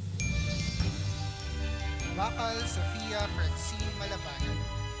 Bakal Sofia Francine Malabanan.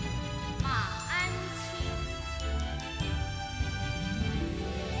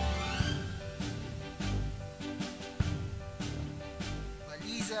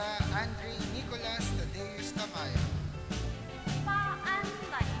 Baliza Andre Nicolas Tadeus Tamayo.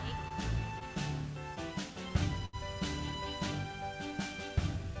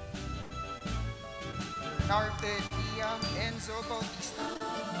 Bernarte Liam Enzo Bautista.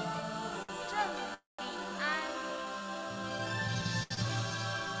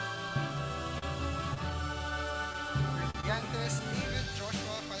 Brillantes David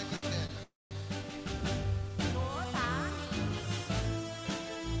Joshua Falcotelo.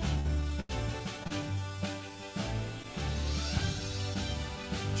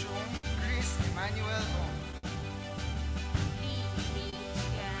 Chung Chris Emmanuel Ong.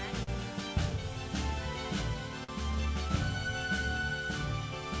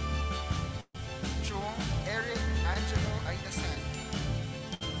 Chung Eric Angelo Aidasan.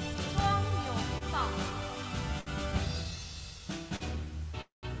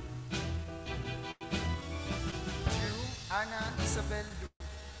 Drew Anna Isabel Lu.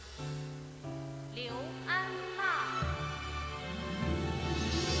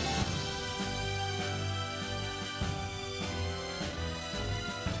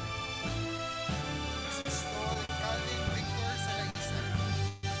 Asistol Calvin Victor Salaisa.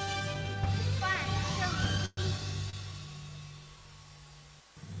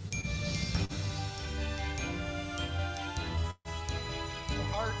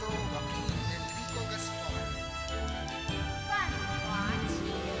 Fajardo Joaquin Enrico Gaspar.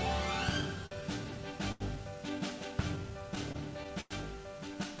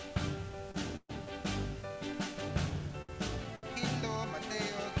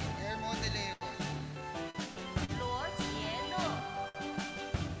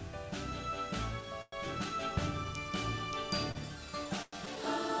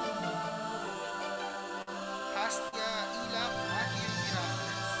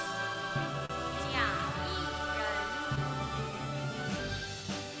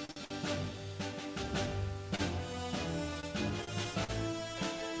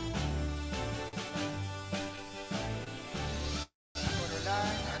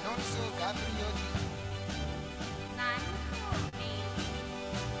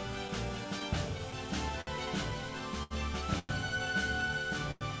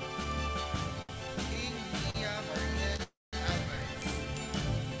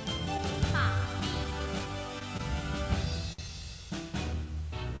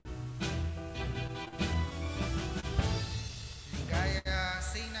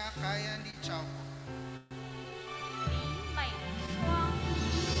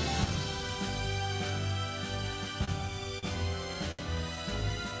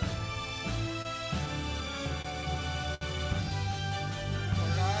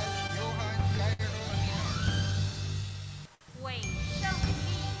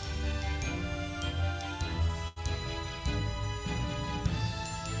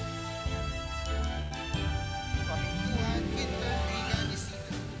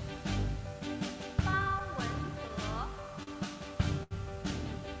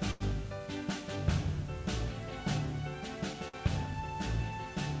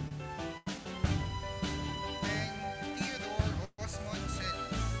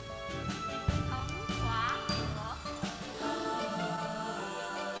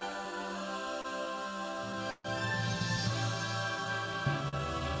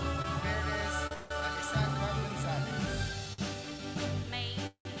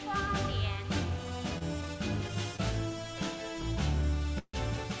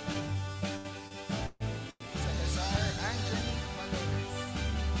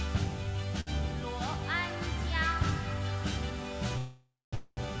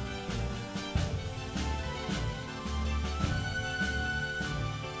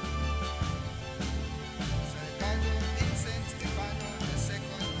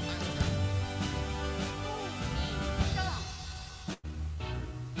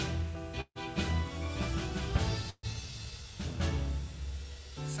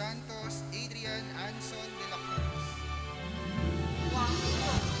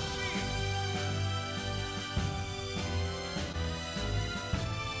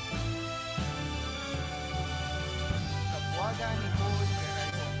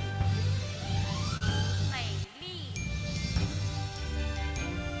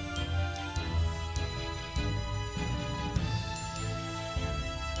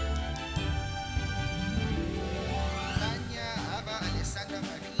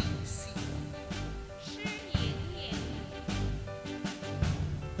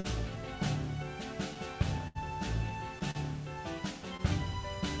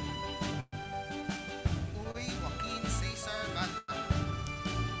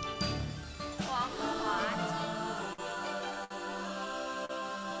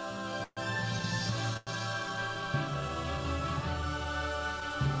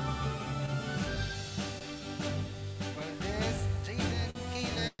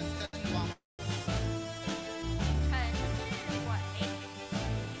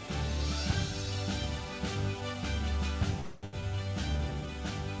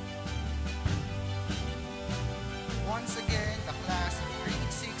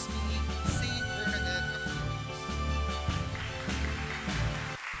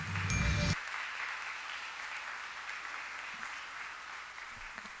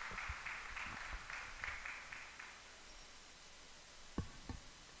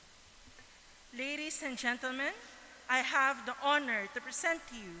 Ladies and gentlemen, I have the honor to present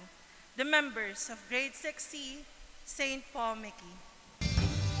to you the members of Grade 6C, St. Paul Mickey.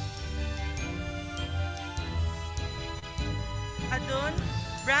 Adon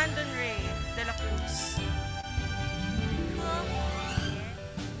Brandon Ray de la Cruz.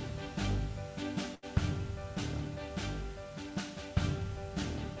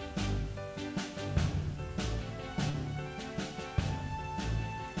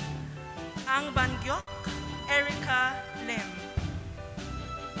 Ang Bangyok, Erica Lim.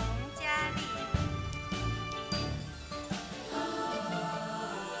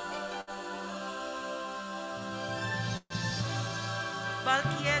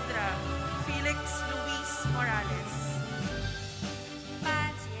 Balquiedra, Felix Luis Morales.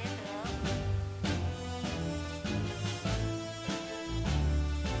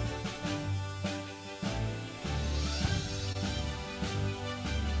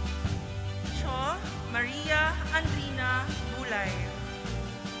 Cho Maria Andrina Bulay.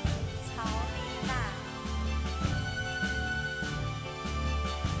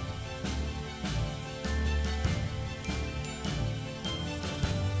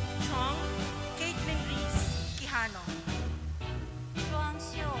 Chong Caitlin Reese Quijano.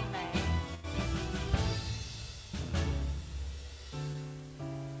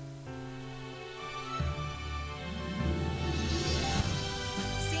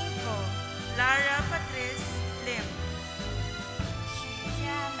 Cinco, Lara Patrice Lim.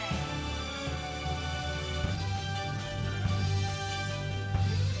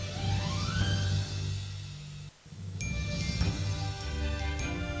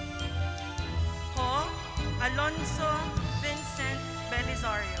 Ho Alonso Vincent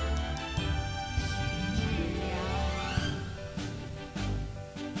Belisario.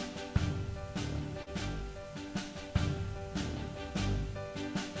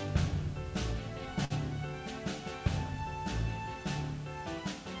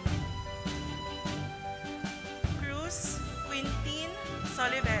 Cruz Quintin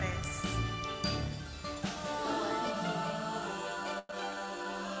Soliveres.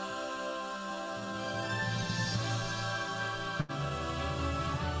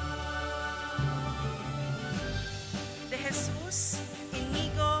 De Jesus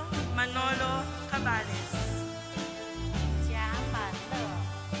Inigo Manolo Cabales.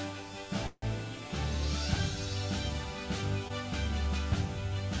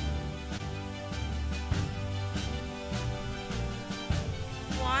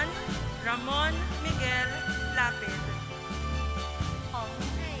 Juan Ramon Miguel Lapid.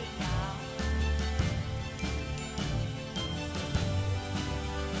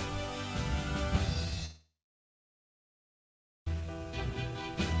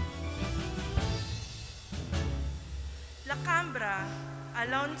 La Cambra,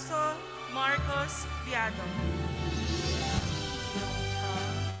 Alonso Marcos Viado.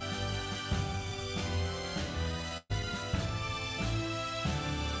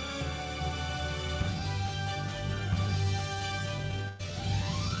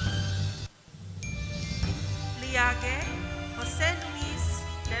 Liage, Jose Luis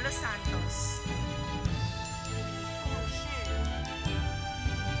de los Santos.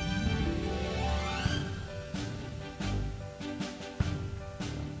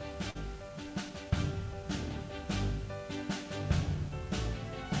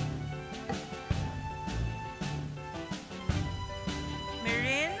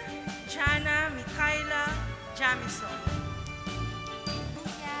 Marin Jana Mikaela Jamison.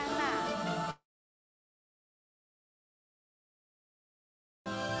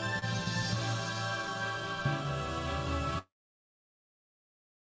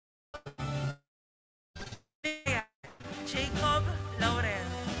 Jacob Laurel.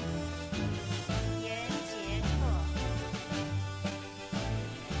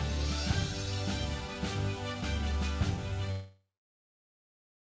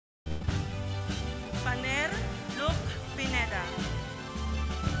 Paner Luke Pineda.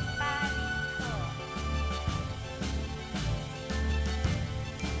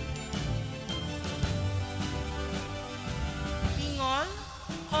 Bingol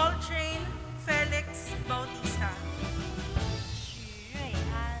Coltrane Felix Bautista.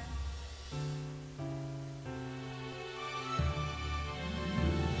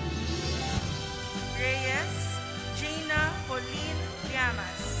 Reyes Gina Pauline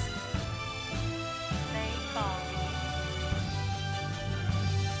Llamas.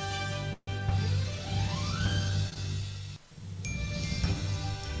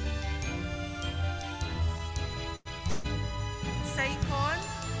 Saicon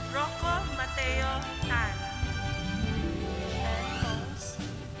Rocco Mateo Tan.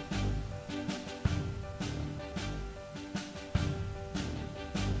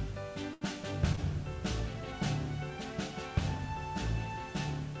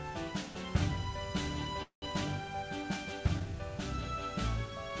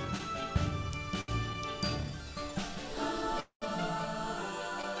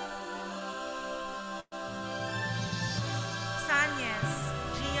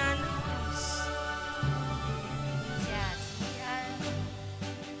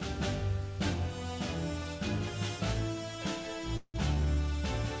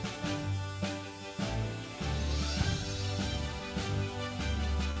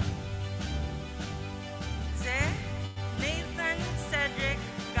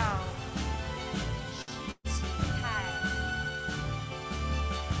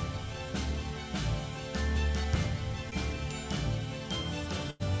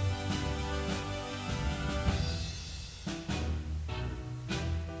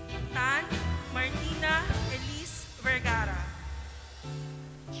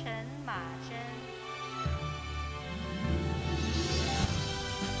 马珍、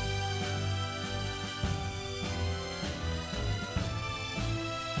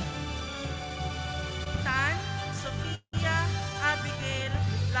Tan Sophia Abigail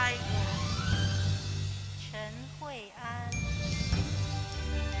Laigo, 陈慧安、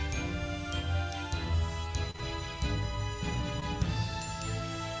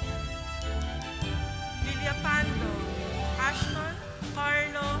Villapando Ashton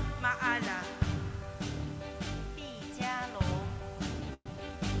Carlo Maala, 毕嘉龙、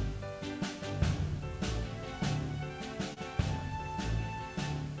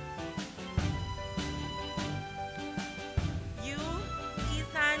Yu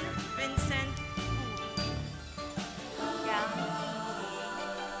Ethan Vincent Hu, 杨艺玲、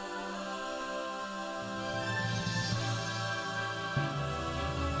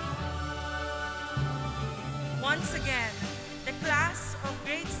 Once again, the class of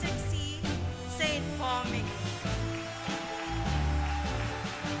grade 6C, St. Paul Mick.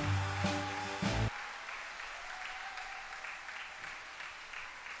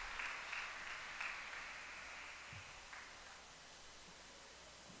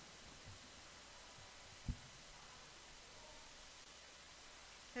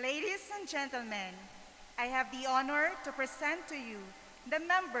 Ladies and gentlemen, I have the honor to present to you the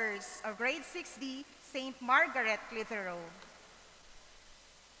members of Grade 6D St. Margaret Clitheroe.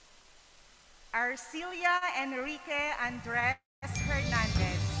 Arcelia Enrique Andres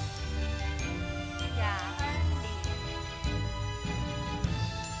Hernandez. 雅恩里、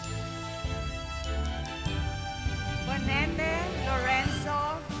 Bonete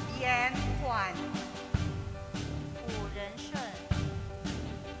Lorenzo Bien Juan. 武仁顺、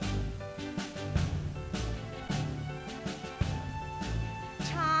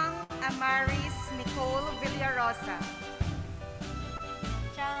 Chang Amaris Nicole Villarosa.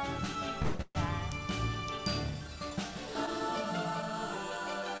 张一然、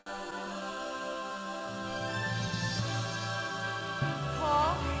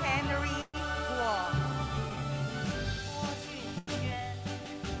 Ko Henry Guo. 郭俊娟、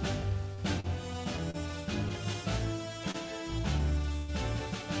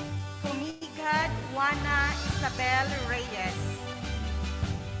 Kumigad Juana Isabel Reyes.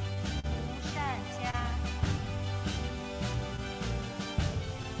 吴善佳、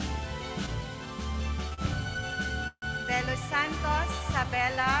 De Los Santos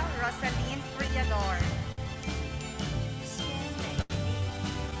Sabela Rosaline Priador. 鲜美丽、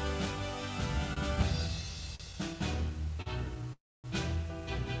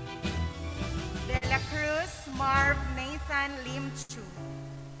 De la Cruz Marv Nathan Lim Chu.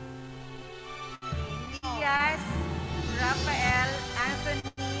 林梦、 Diaz Rafael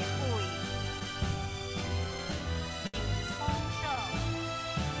Anthony Uy. 聪盛、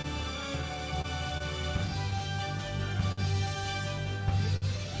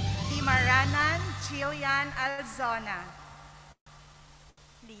 Dimaranan Jillian Alzona.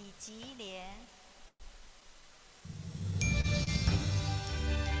 李吉莲、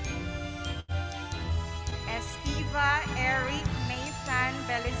 Estiva Eric Nathan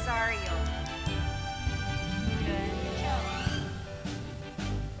Belisario. 任正、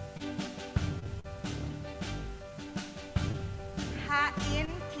 Hain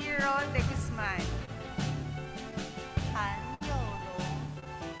Kiro de Guzman. 韩佑龙、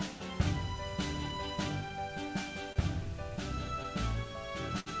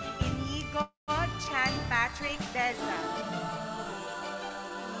 Inigo Chan Patrick Deza.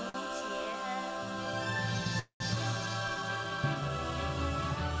 倪杰恩、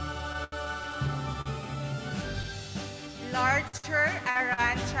 Larcher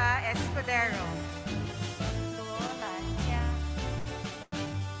Arancha Escudero. 罗兰佳、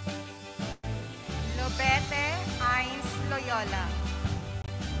 Lobete Ains Loyola.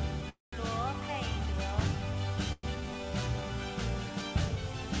 罗佩德、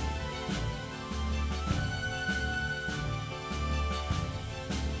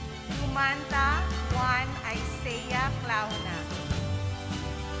 Lumanta Juan Isaiah Clauna.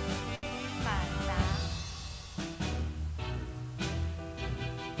 于满达、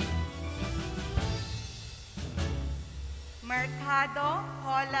 Mercado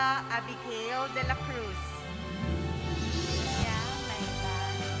Hola Abigail de la Cruz. 贾美兰、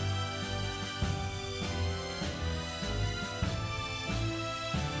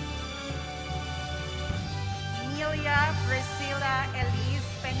 Emilia Priscilla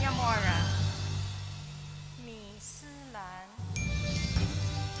Elise Peñamora. 米斯兰、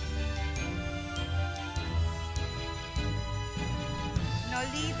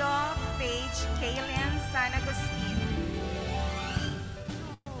 Nolido Paige Kaylin San Agustin.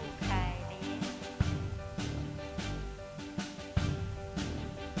 陆凯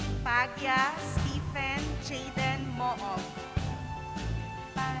Magya Stephen Jaden Moog.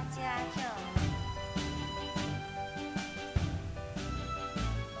 八家正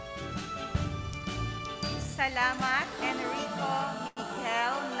Salamat Enrico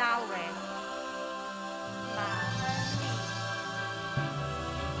Miguel Naue. 马恩利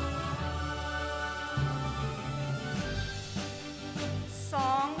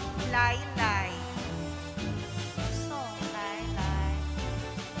Song Lai Lai. 宋来来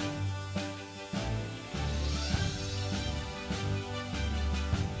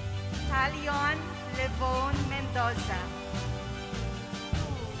Talion Levon Mendoza. 杜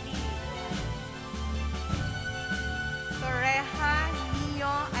丽人 Torreja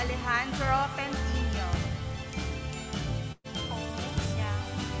Nio Alejandro Pentino. 洪祥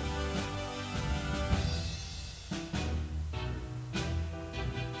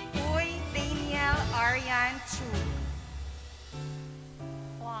Huy Daniel Arian Chu.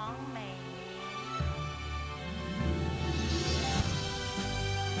 黄美玲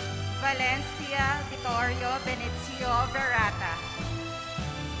Valencia Vittorio Benicio Verata.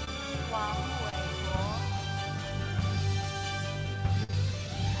 王伟国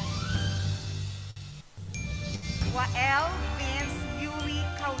Wael Vince Yui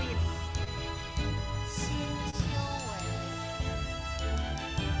Kawili. 辛修伟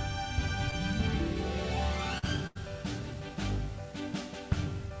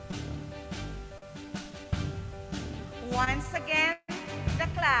Once again, the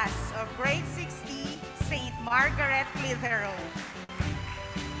class of grade 6E, St. Margaret Clitheroe.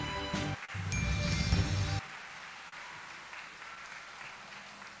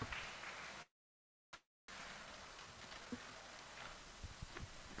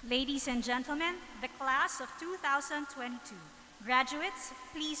 Ladies and gentlemen, the class of 2022. Graduates,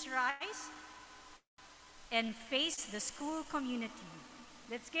 please rise and face the school community.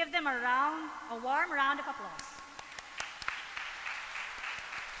 Let's give them a warm round of applause.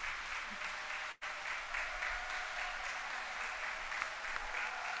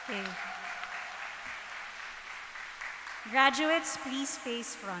 Okay. Graduates, please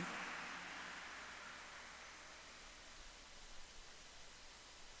face front.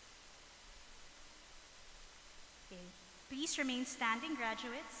 Okay. Please remain standing,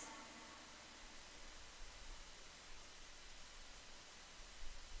 graduates.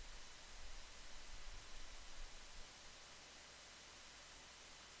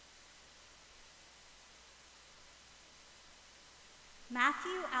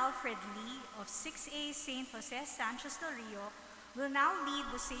 Matthew Alfred Lee of 6A St. Jose Sanchez del Rio will now lead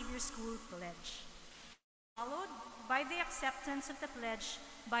the Savior School Pledge, followed by the acceptance of the pledge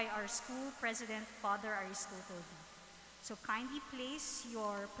by our school president, Father Aristotle D. So kindly place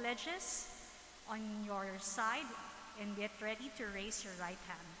your pledges on your side and get ready to raise your right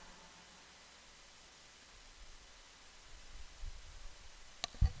hand.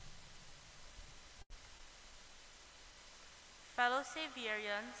 Fellow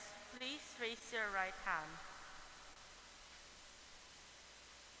Saviorians, please raise your right hand.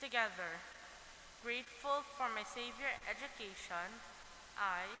 Together, grateful for my Savior education,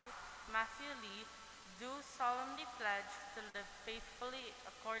 I, Matthew Lee, do solemnly pledge to live faithfully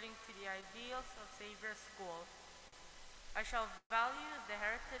according to the ideals of Savior School. I shall value the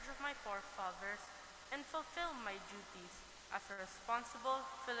heritage of my forefathers and fulfill my duties as a responsible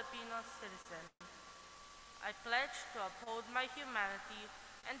Filipino citizen. I pledge to uphold my humanity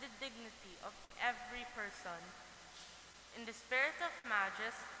and the dignity of every person. In the spirit of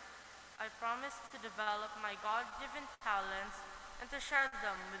Magus, I promise to develop my God-given talents and to share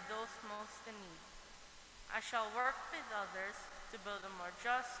them with those most in need. I shall work with others to build a more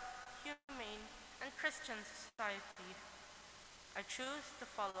just, humane, and Christian society. I choose to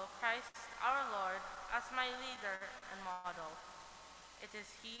follow Christ our Lord as my leader and model. It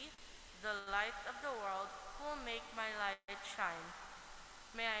is He, the light of the world, who will make my light shine.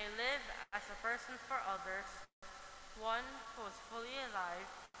 May I live as a person for others, one who is fully alive,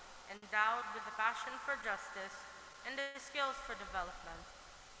 endowed with a passion for justice and the skills for development.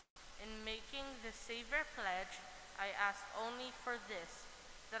 In making the Savior pledge, I ask only for this,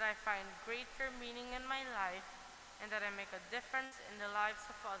 that I find greater meaning in my life and that I make a difference in the lives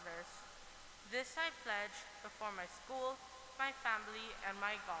of others. This I pledge before my school, my family, and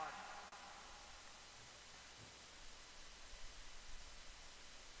my God.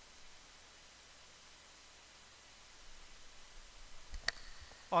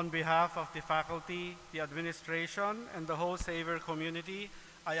 On behalf of the faculty, the administration, and the whole Savior community,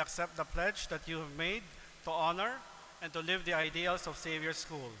 I accept the pledge that you have made to honor and to live the ideals of Savior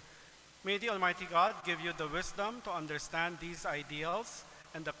School. May the Almighty God give you the wisdom to understand these ideals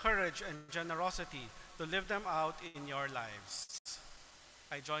and the courage and generosity to live them out in your lives.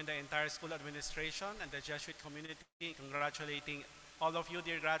 I join the entire school administration and the Jesuit community in congratulating all of you,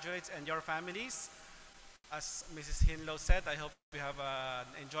 dear graduates, and your families. As Mrs. Hinlow said, I hope you have an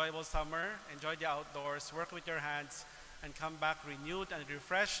enjoyable summer, enjoy the outdoors, work with your hands, and come back renewed and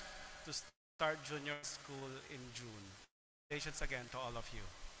refreshed to start junior school in June. Congratulations again to all of you.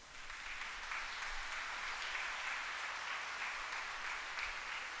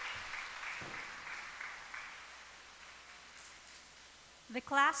 The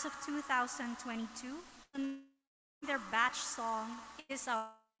class of 2022, their batch song is Our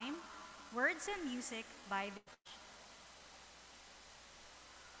Time, words and music by the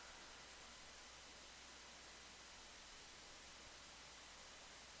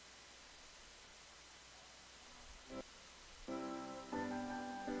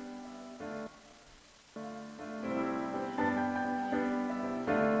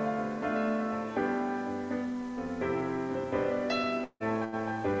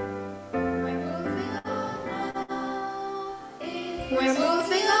We're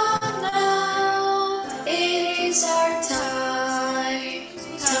moving on now. It is our time.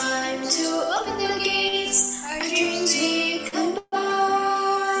 Time to open the gates. Our dreams we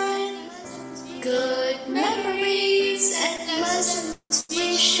combine. Good memories and lessons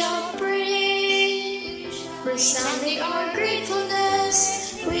we shall bring. Resounding our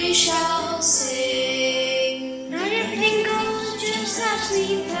gratefulness, we shall sing. Not everything goes just as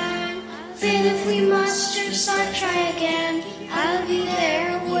we plan. Fail if we must, just start, try again. I'll be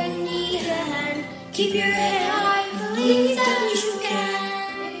there when you need a hand. Keep your head high, believe that you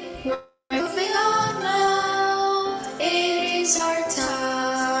can. We're moving on now. It is our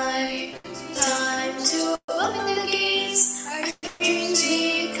time. Time to open the gates. Our dreams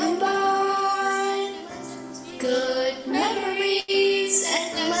we combine. Good memories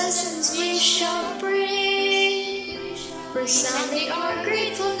and lessons we shall bring. Resounding our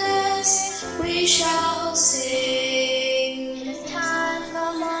gratefulness, we shall sing.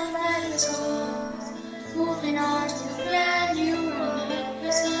 Moving on to a brand new road,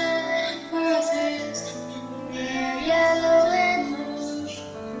 where others wear yellow and blue.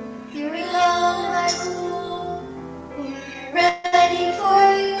 Here we go, like blue. We're ready for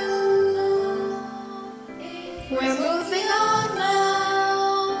you. We're moving on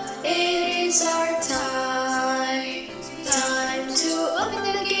now. It is our time. Time to open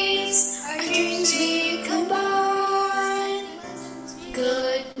the gates. Our dreams we combine.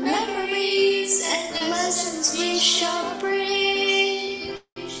 Good memories and lessons we shall bring.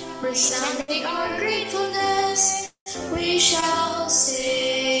 Resounding our gratefulness, we shall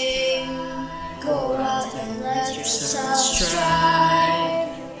sing. Go out and let yourselves try.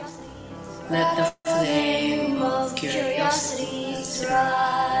 Let the flame of curiosity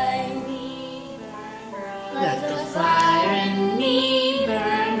thrive. Let the fire in me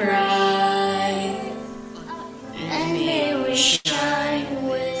burn bright. And may we shine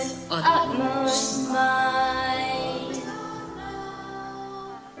with utmost might.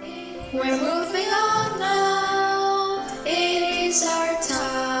 We're moving on now. It is our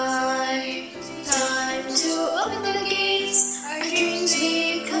time. Time to open the gates. Our dreams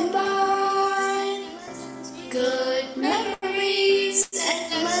we combine. Good memories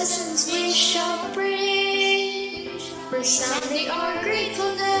and lessons we shall bring. Resounding our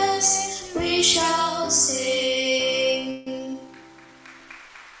gratefulness, we shall sing.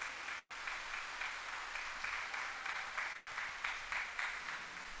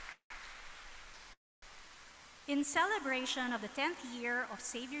 In celebration of the 10th year of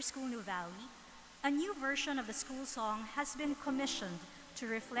Xavier School New Valley, a new version of the school song has been commissioned to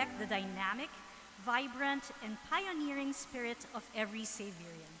reflect the dynamic, vibrant, and pioneering spirit of every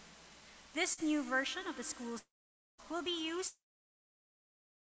Xavierian. This new version of the school song will be used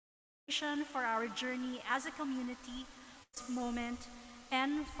for our journey as a community, this moment,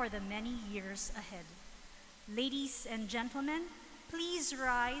 and for the many years ahead. Ladies and gentlemen, please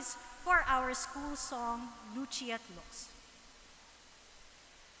rise for our school song, Luciat Los.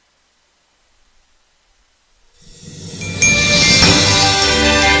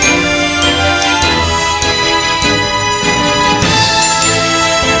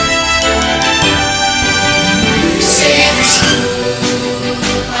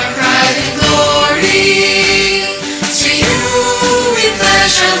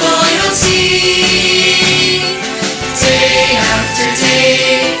 Day after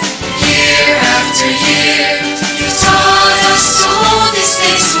day, year after year, you've taught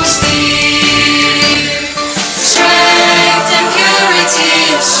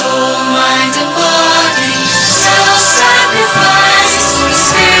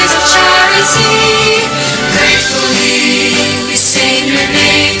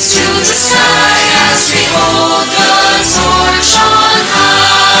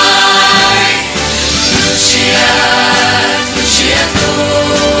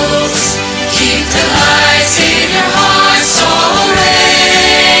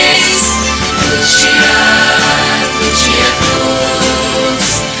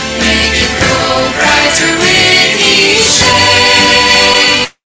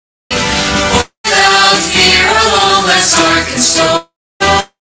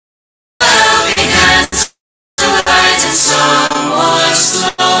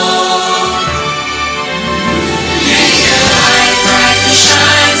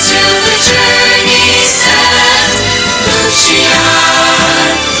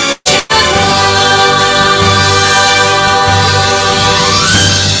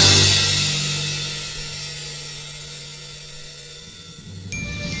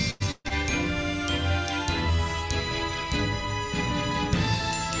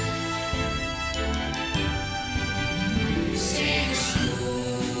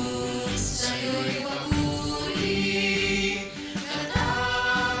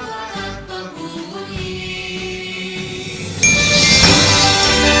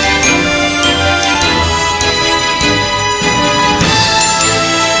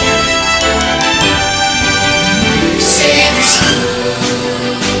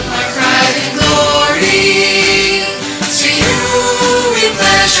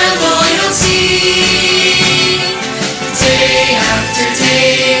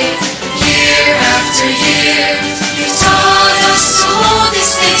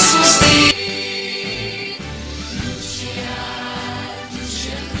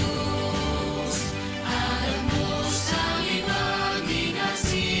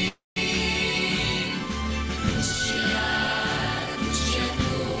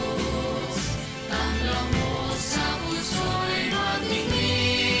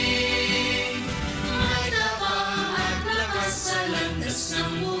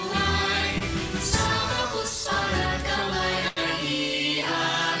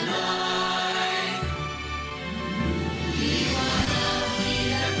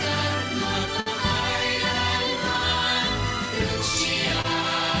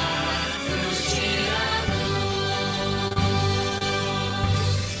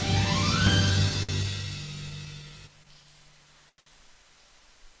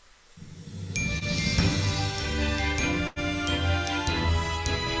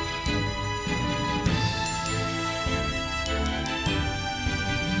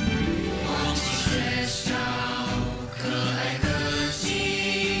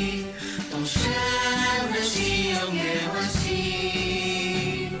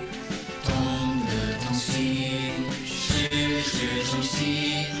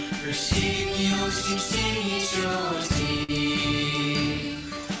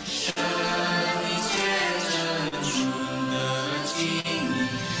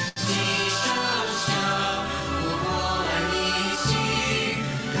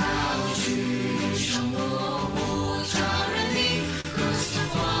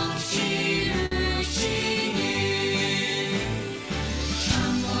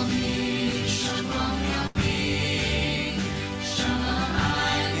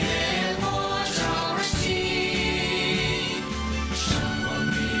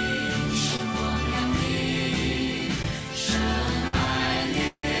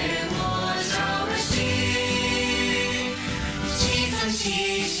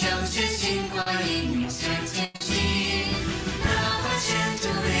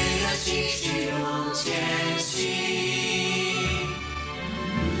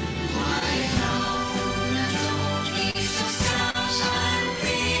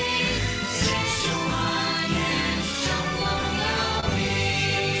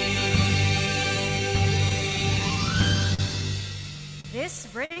This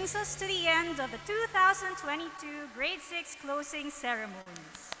brings us to the end of the 2022 Grade 6 closing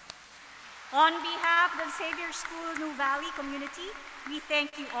ceremonies. On behalf of the Xavier School New Valley community, we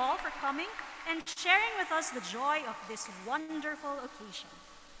thank you all for coming and sharing with us the joy of this wonderful occasion.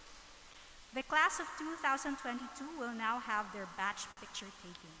 The class of 2022 will now have their batch picture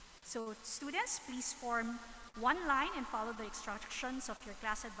taking. So students, please form one line and follow the instructions of your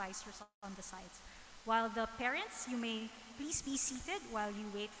class advisors on the sides. While the parents, you may please be seated while you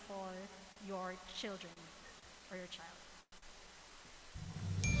wait for your children or your child.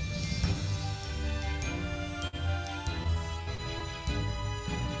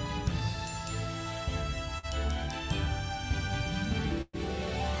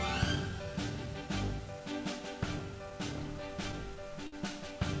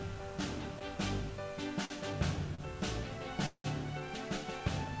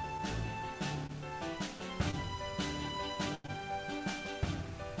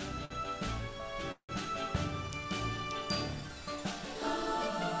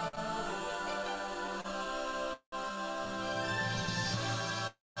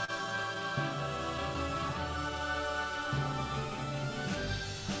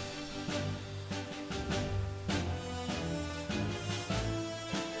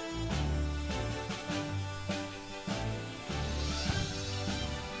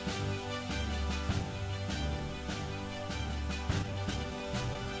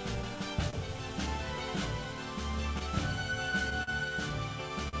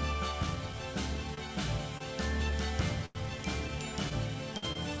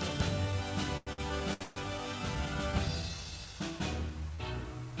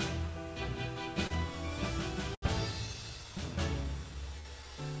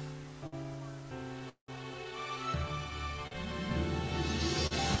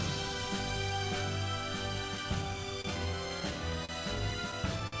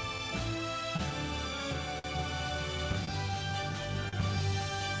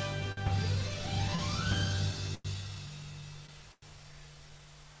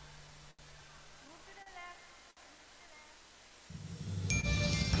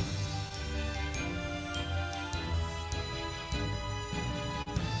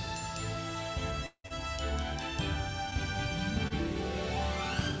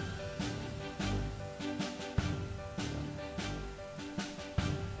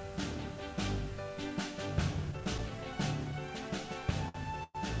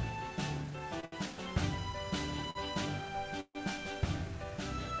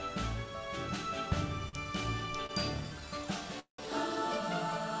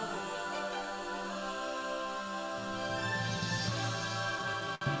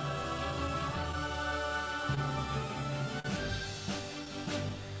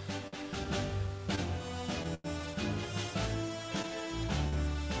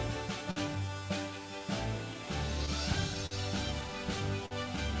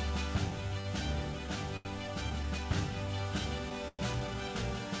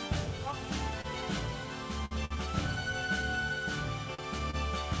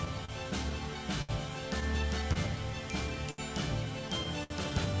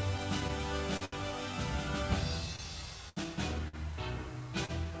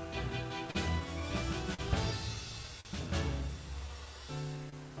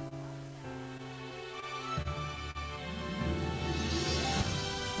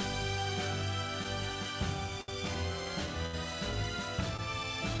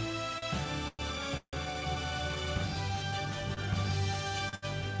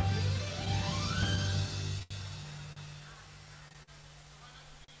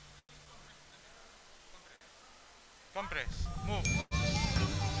 Compress. Move. Some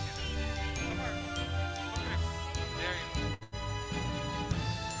more. Compress. There you go.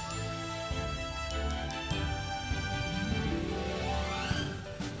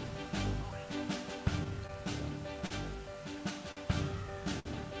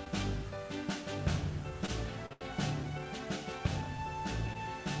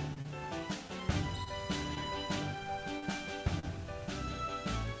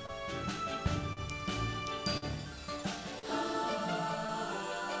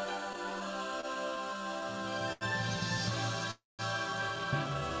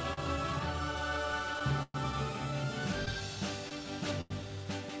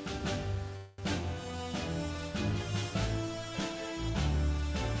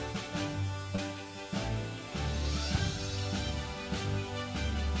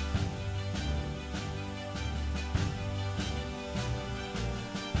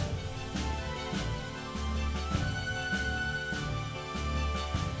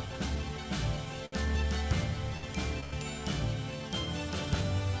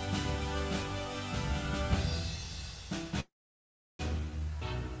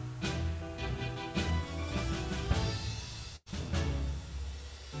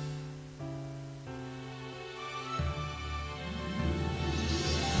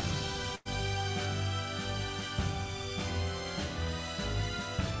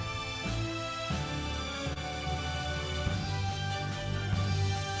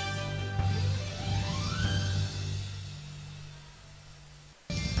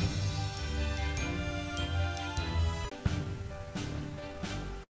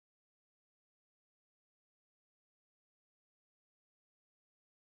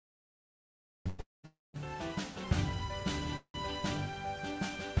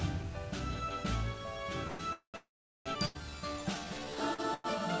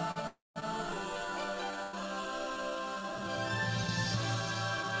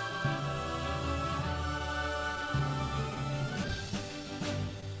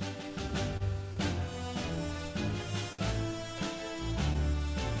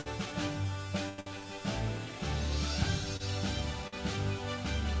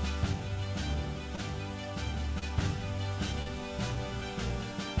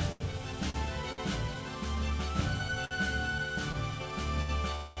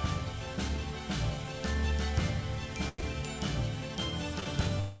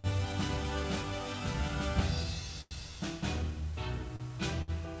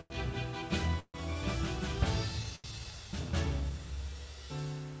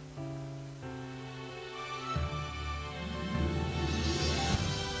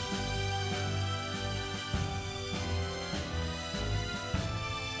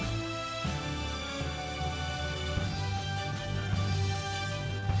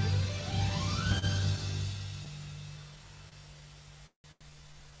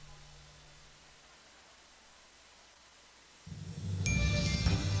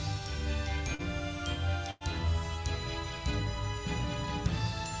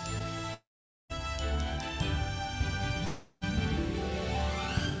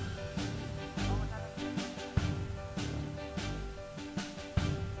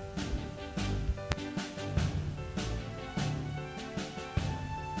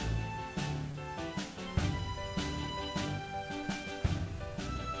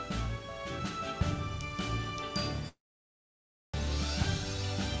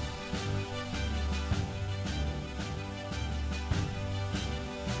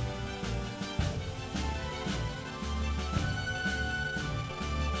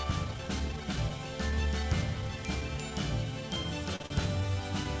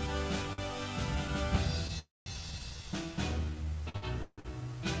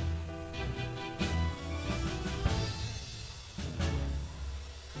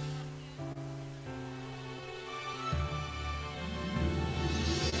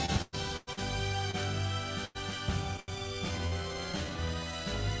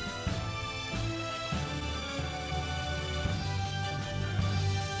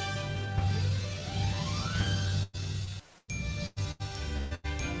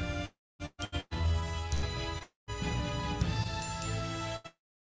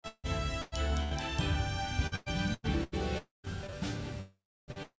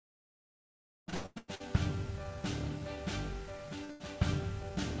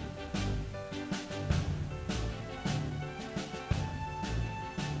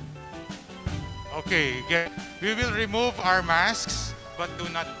 Okay, we will remove our masks, but do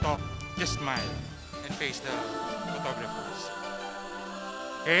not talk. Just smile and face the photographers.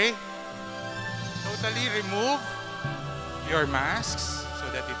 Okay? Totally remove your masks so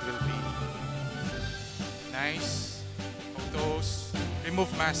that it will be nice those.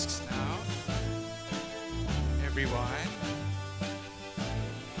 Remove masks now. Everyone.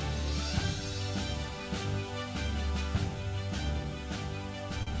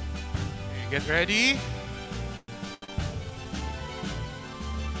 Okay, get ready.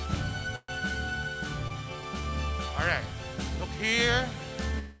 All right. Look here.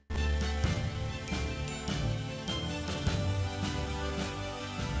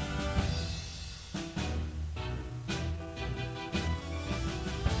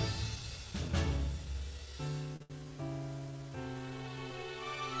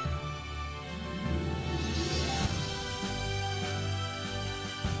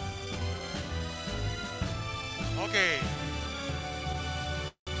 Okay.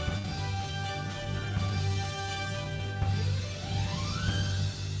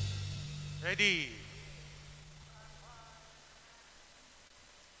 Ready.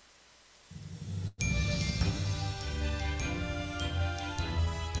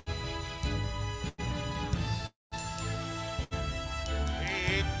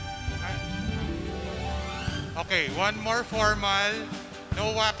 Wait. Okay, one more formal.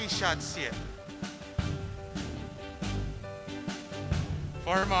 No wacky shots yet.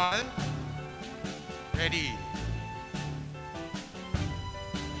 Formal. Ready.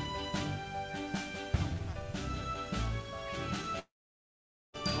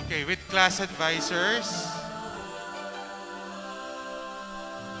 Okay, with class advisors.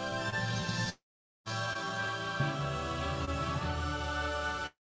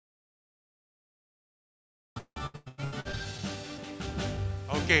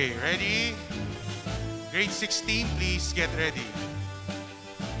 Okay, ready? Grade 16, please get ready.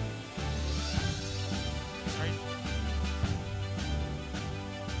 Sorry.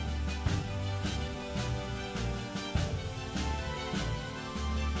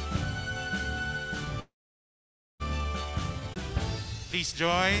 Please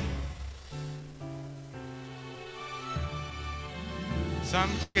join.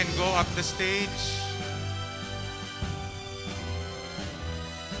 Some can go up the stage.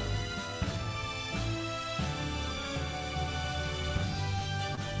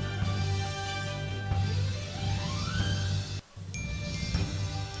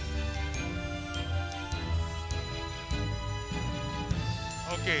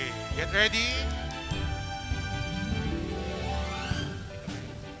 Okay, get ready.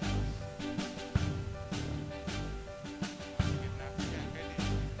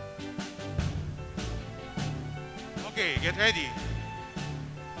 Okay, get ready.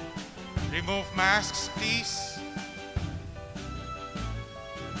 Remove masks, please.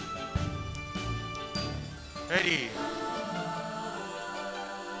 Ready.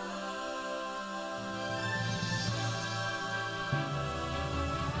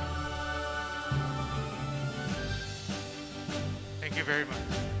 Thank you very much.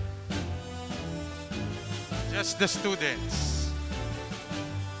 Just the students.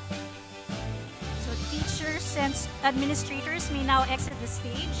 So teachers and administrators may now exit the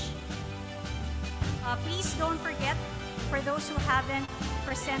stage. Please don't forget, for those who haven't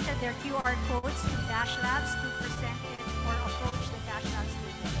presented their QR codes to Dash Labs, to present it or approach the Dash Labs student.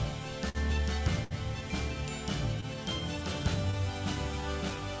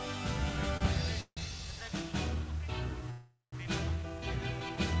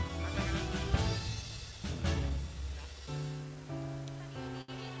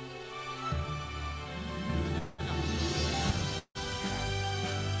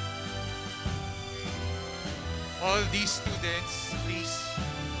 All these students, please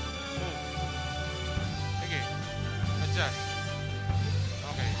move. Okay, adjust.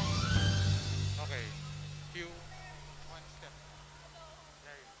 Okay. Okay. Few, one step.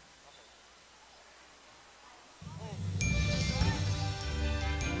 There you go. Okay.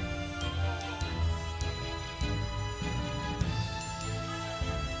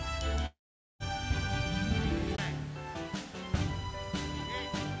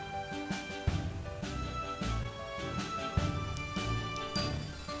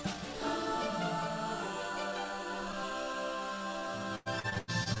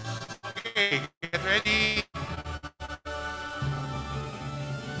 Okay, get ready.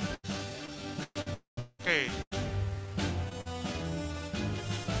 Okay.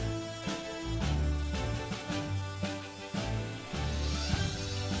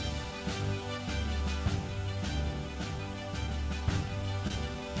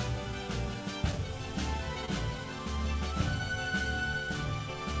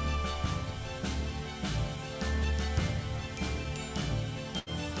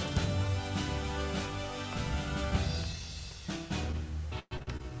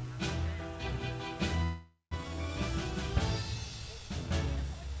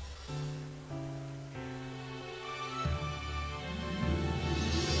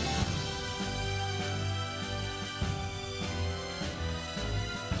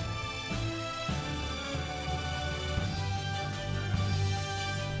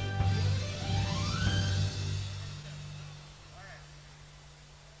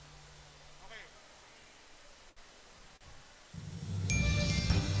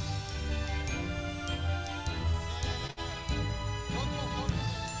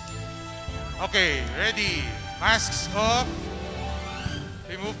 Okay, ready. Masks off.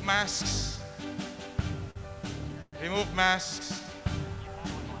 Remove masks. Remove masks.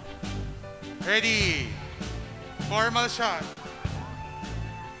 Ready. Formal shot.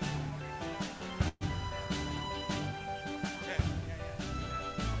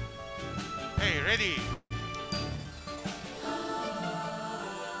 Hey, ready.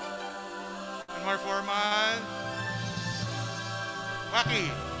 One more formal. Wacky.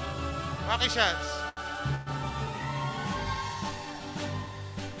 Wacky shots.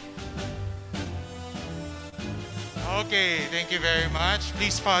 Okay, thank you very much.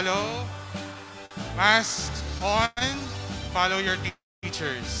 Please follow. Masks on. Follow your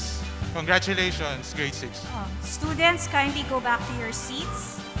teachers. Congratulations, grade 6. Students, kindly go back to your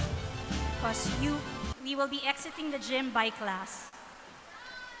seats because we will be exiting the gym by class.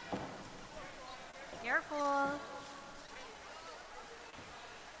 Careful.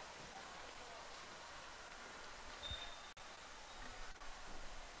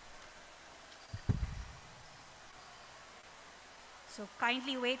 So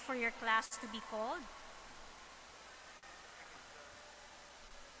kindly wait for your class to be called.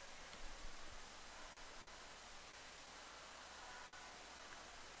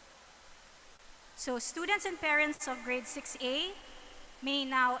 So students and parents of grade 6A may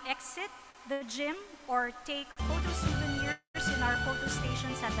now exit the gym or take photo souvenirs in our photo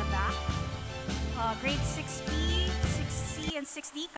stations at the back. Grade 6B, 6C, and 6D